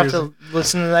 Obama's I would have conspiracy. to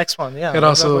listen to the next one. Yeah, And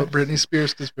also definitely. Britney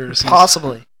Spears conspiracy.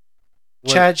 Possibly.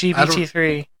 What- Chat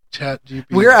GPT-3. Chat GPT.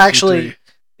 We're actually...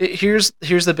 Here's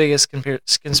the biggest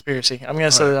conspiracy. I'm going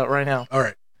to set it out right now. All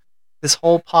right. This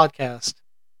whole podcast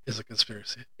Is a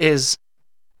conspiracy. is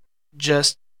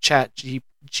just Chat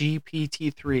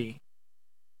GPT-3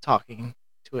 talking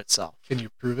to itself. Can you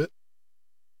prove it?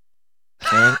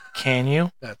 Can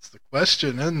you? That's the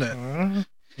question, isn't it? Mm,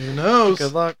 Who knows?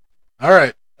 Good luck. All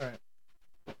right. All right.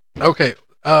 Okay.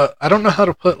 I don't know how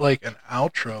to put like an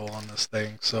outro on this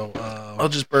thing, so I'll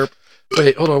just burp.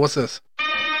 wait, hold on. What's this?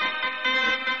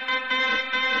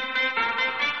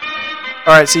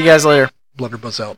 All right, see you guys later. BlunderBuss out.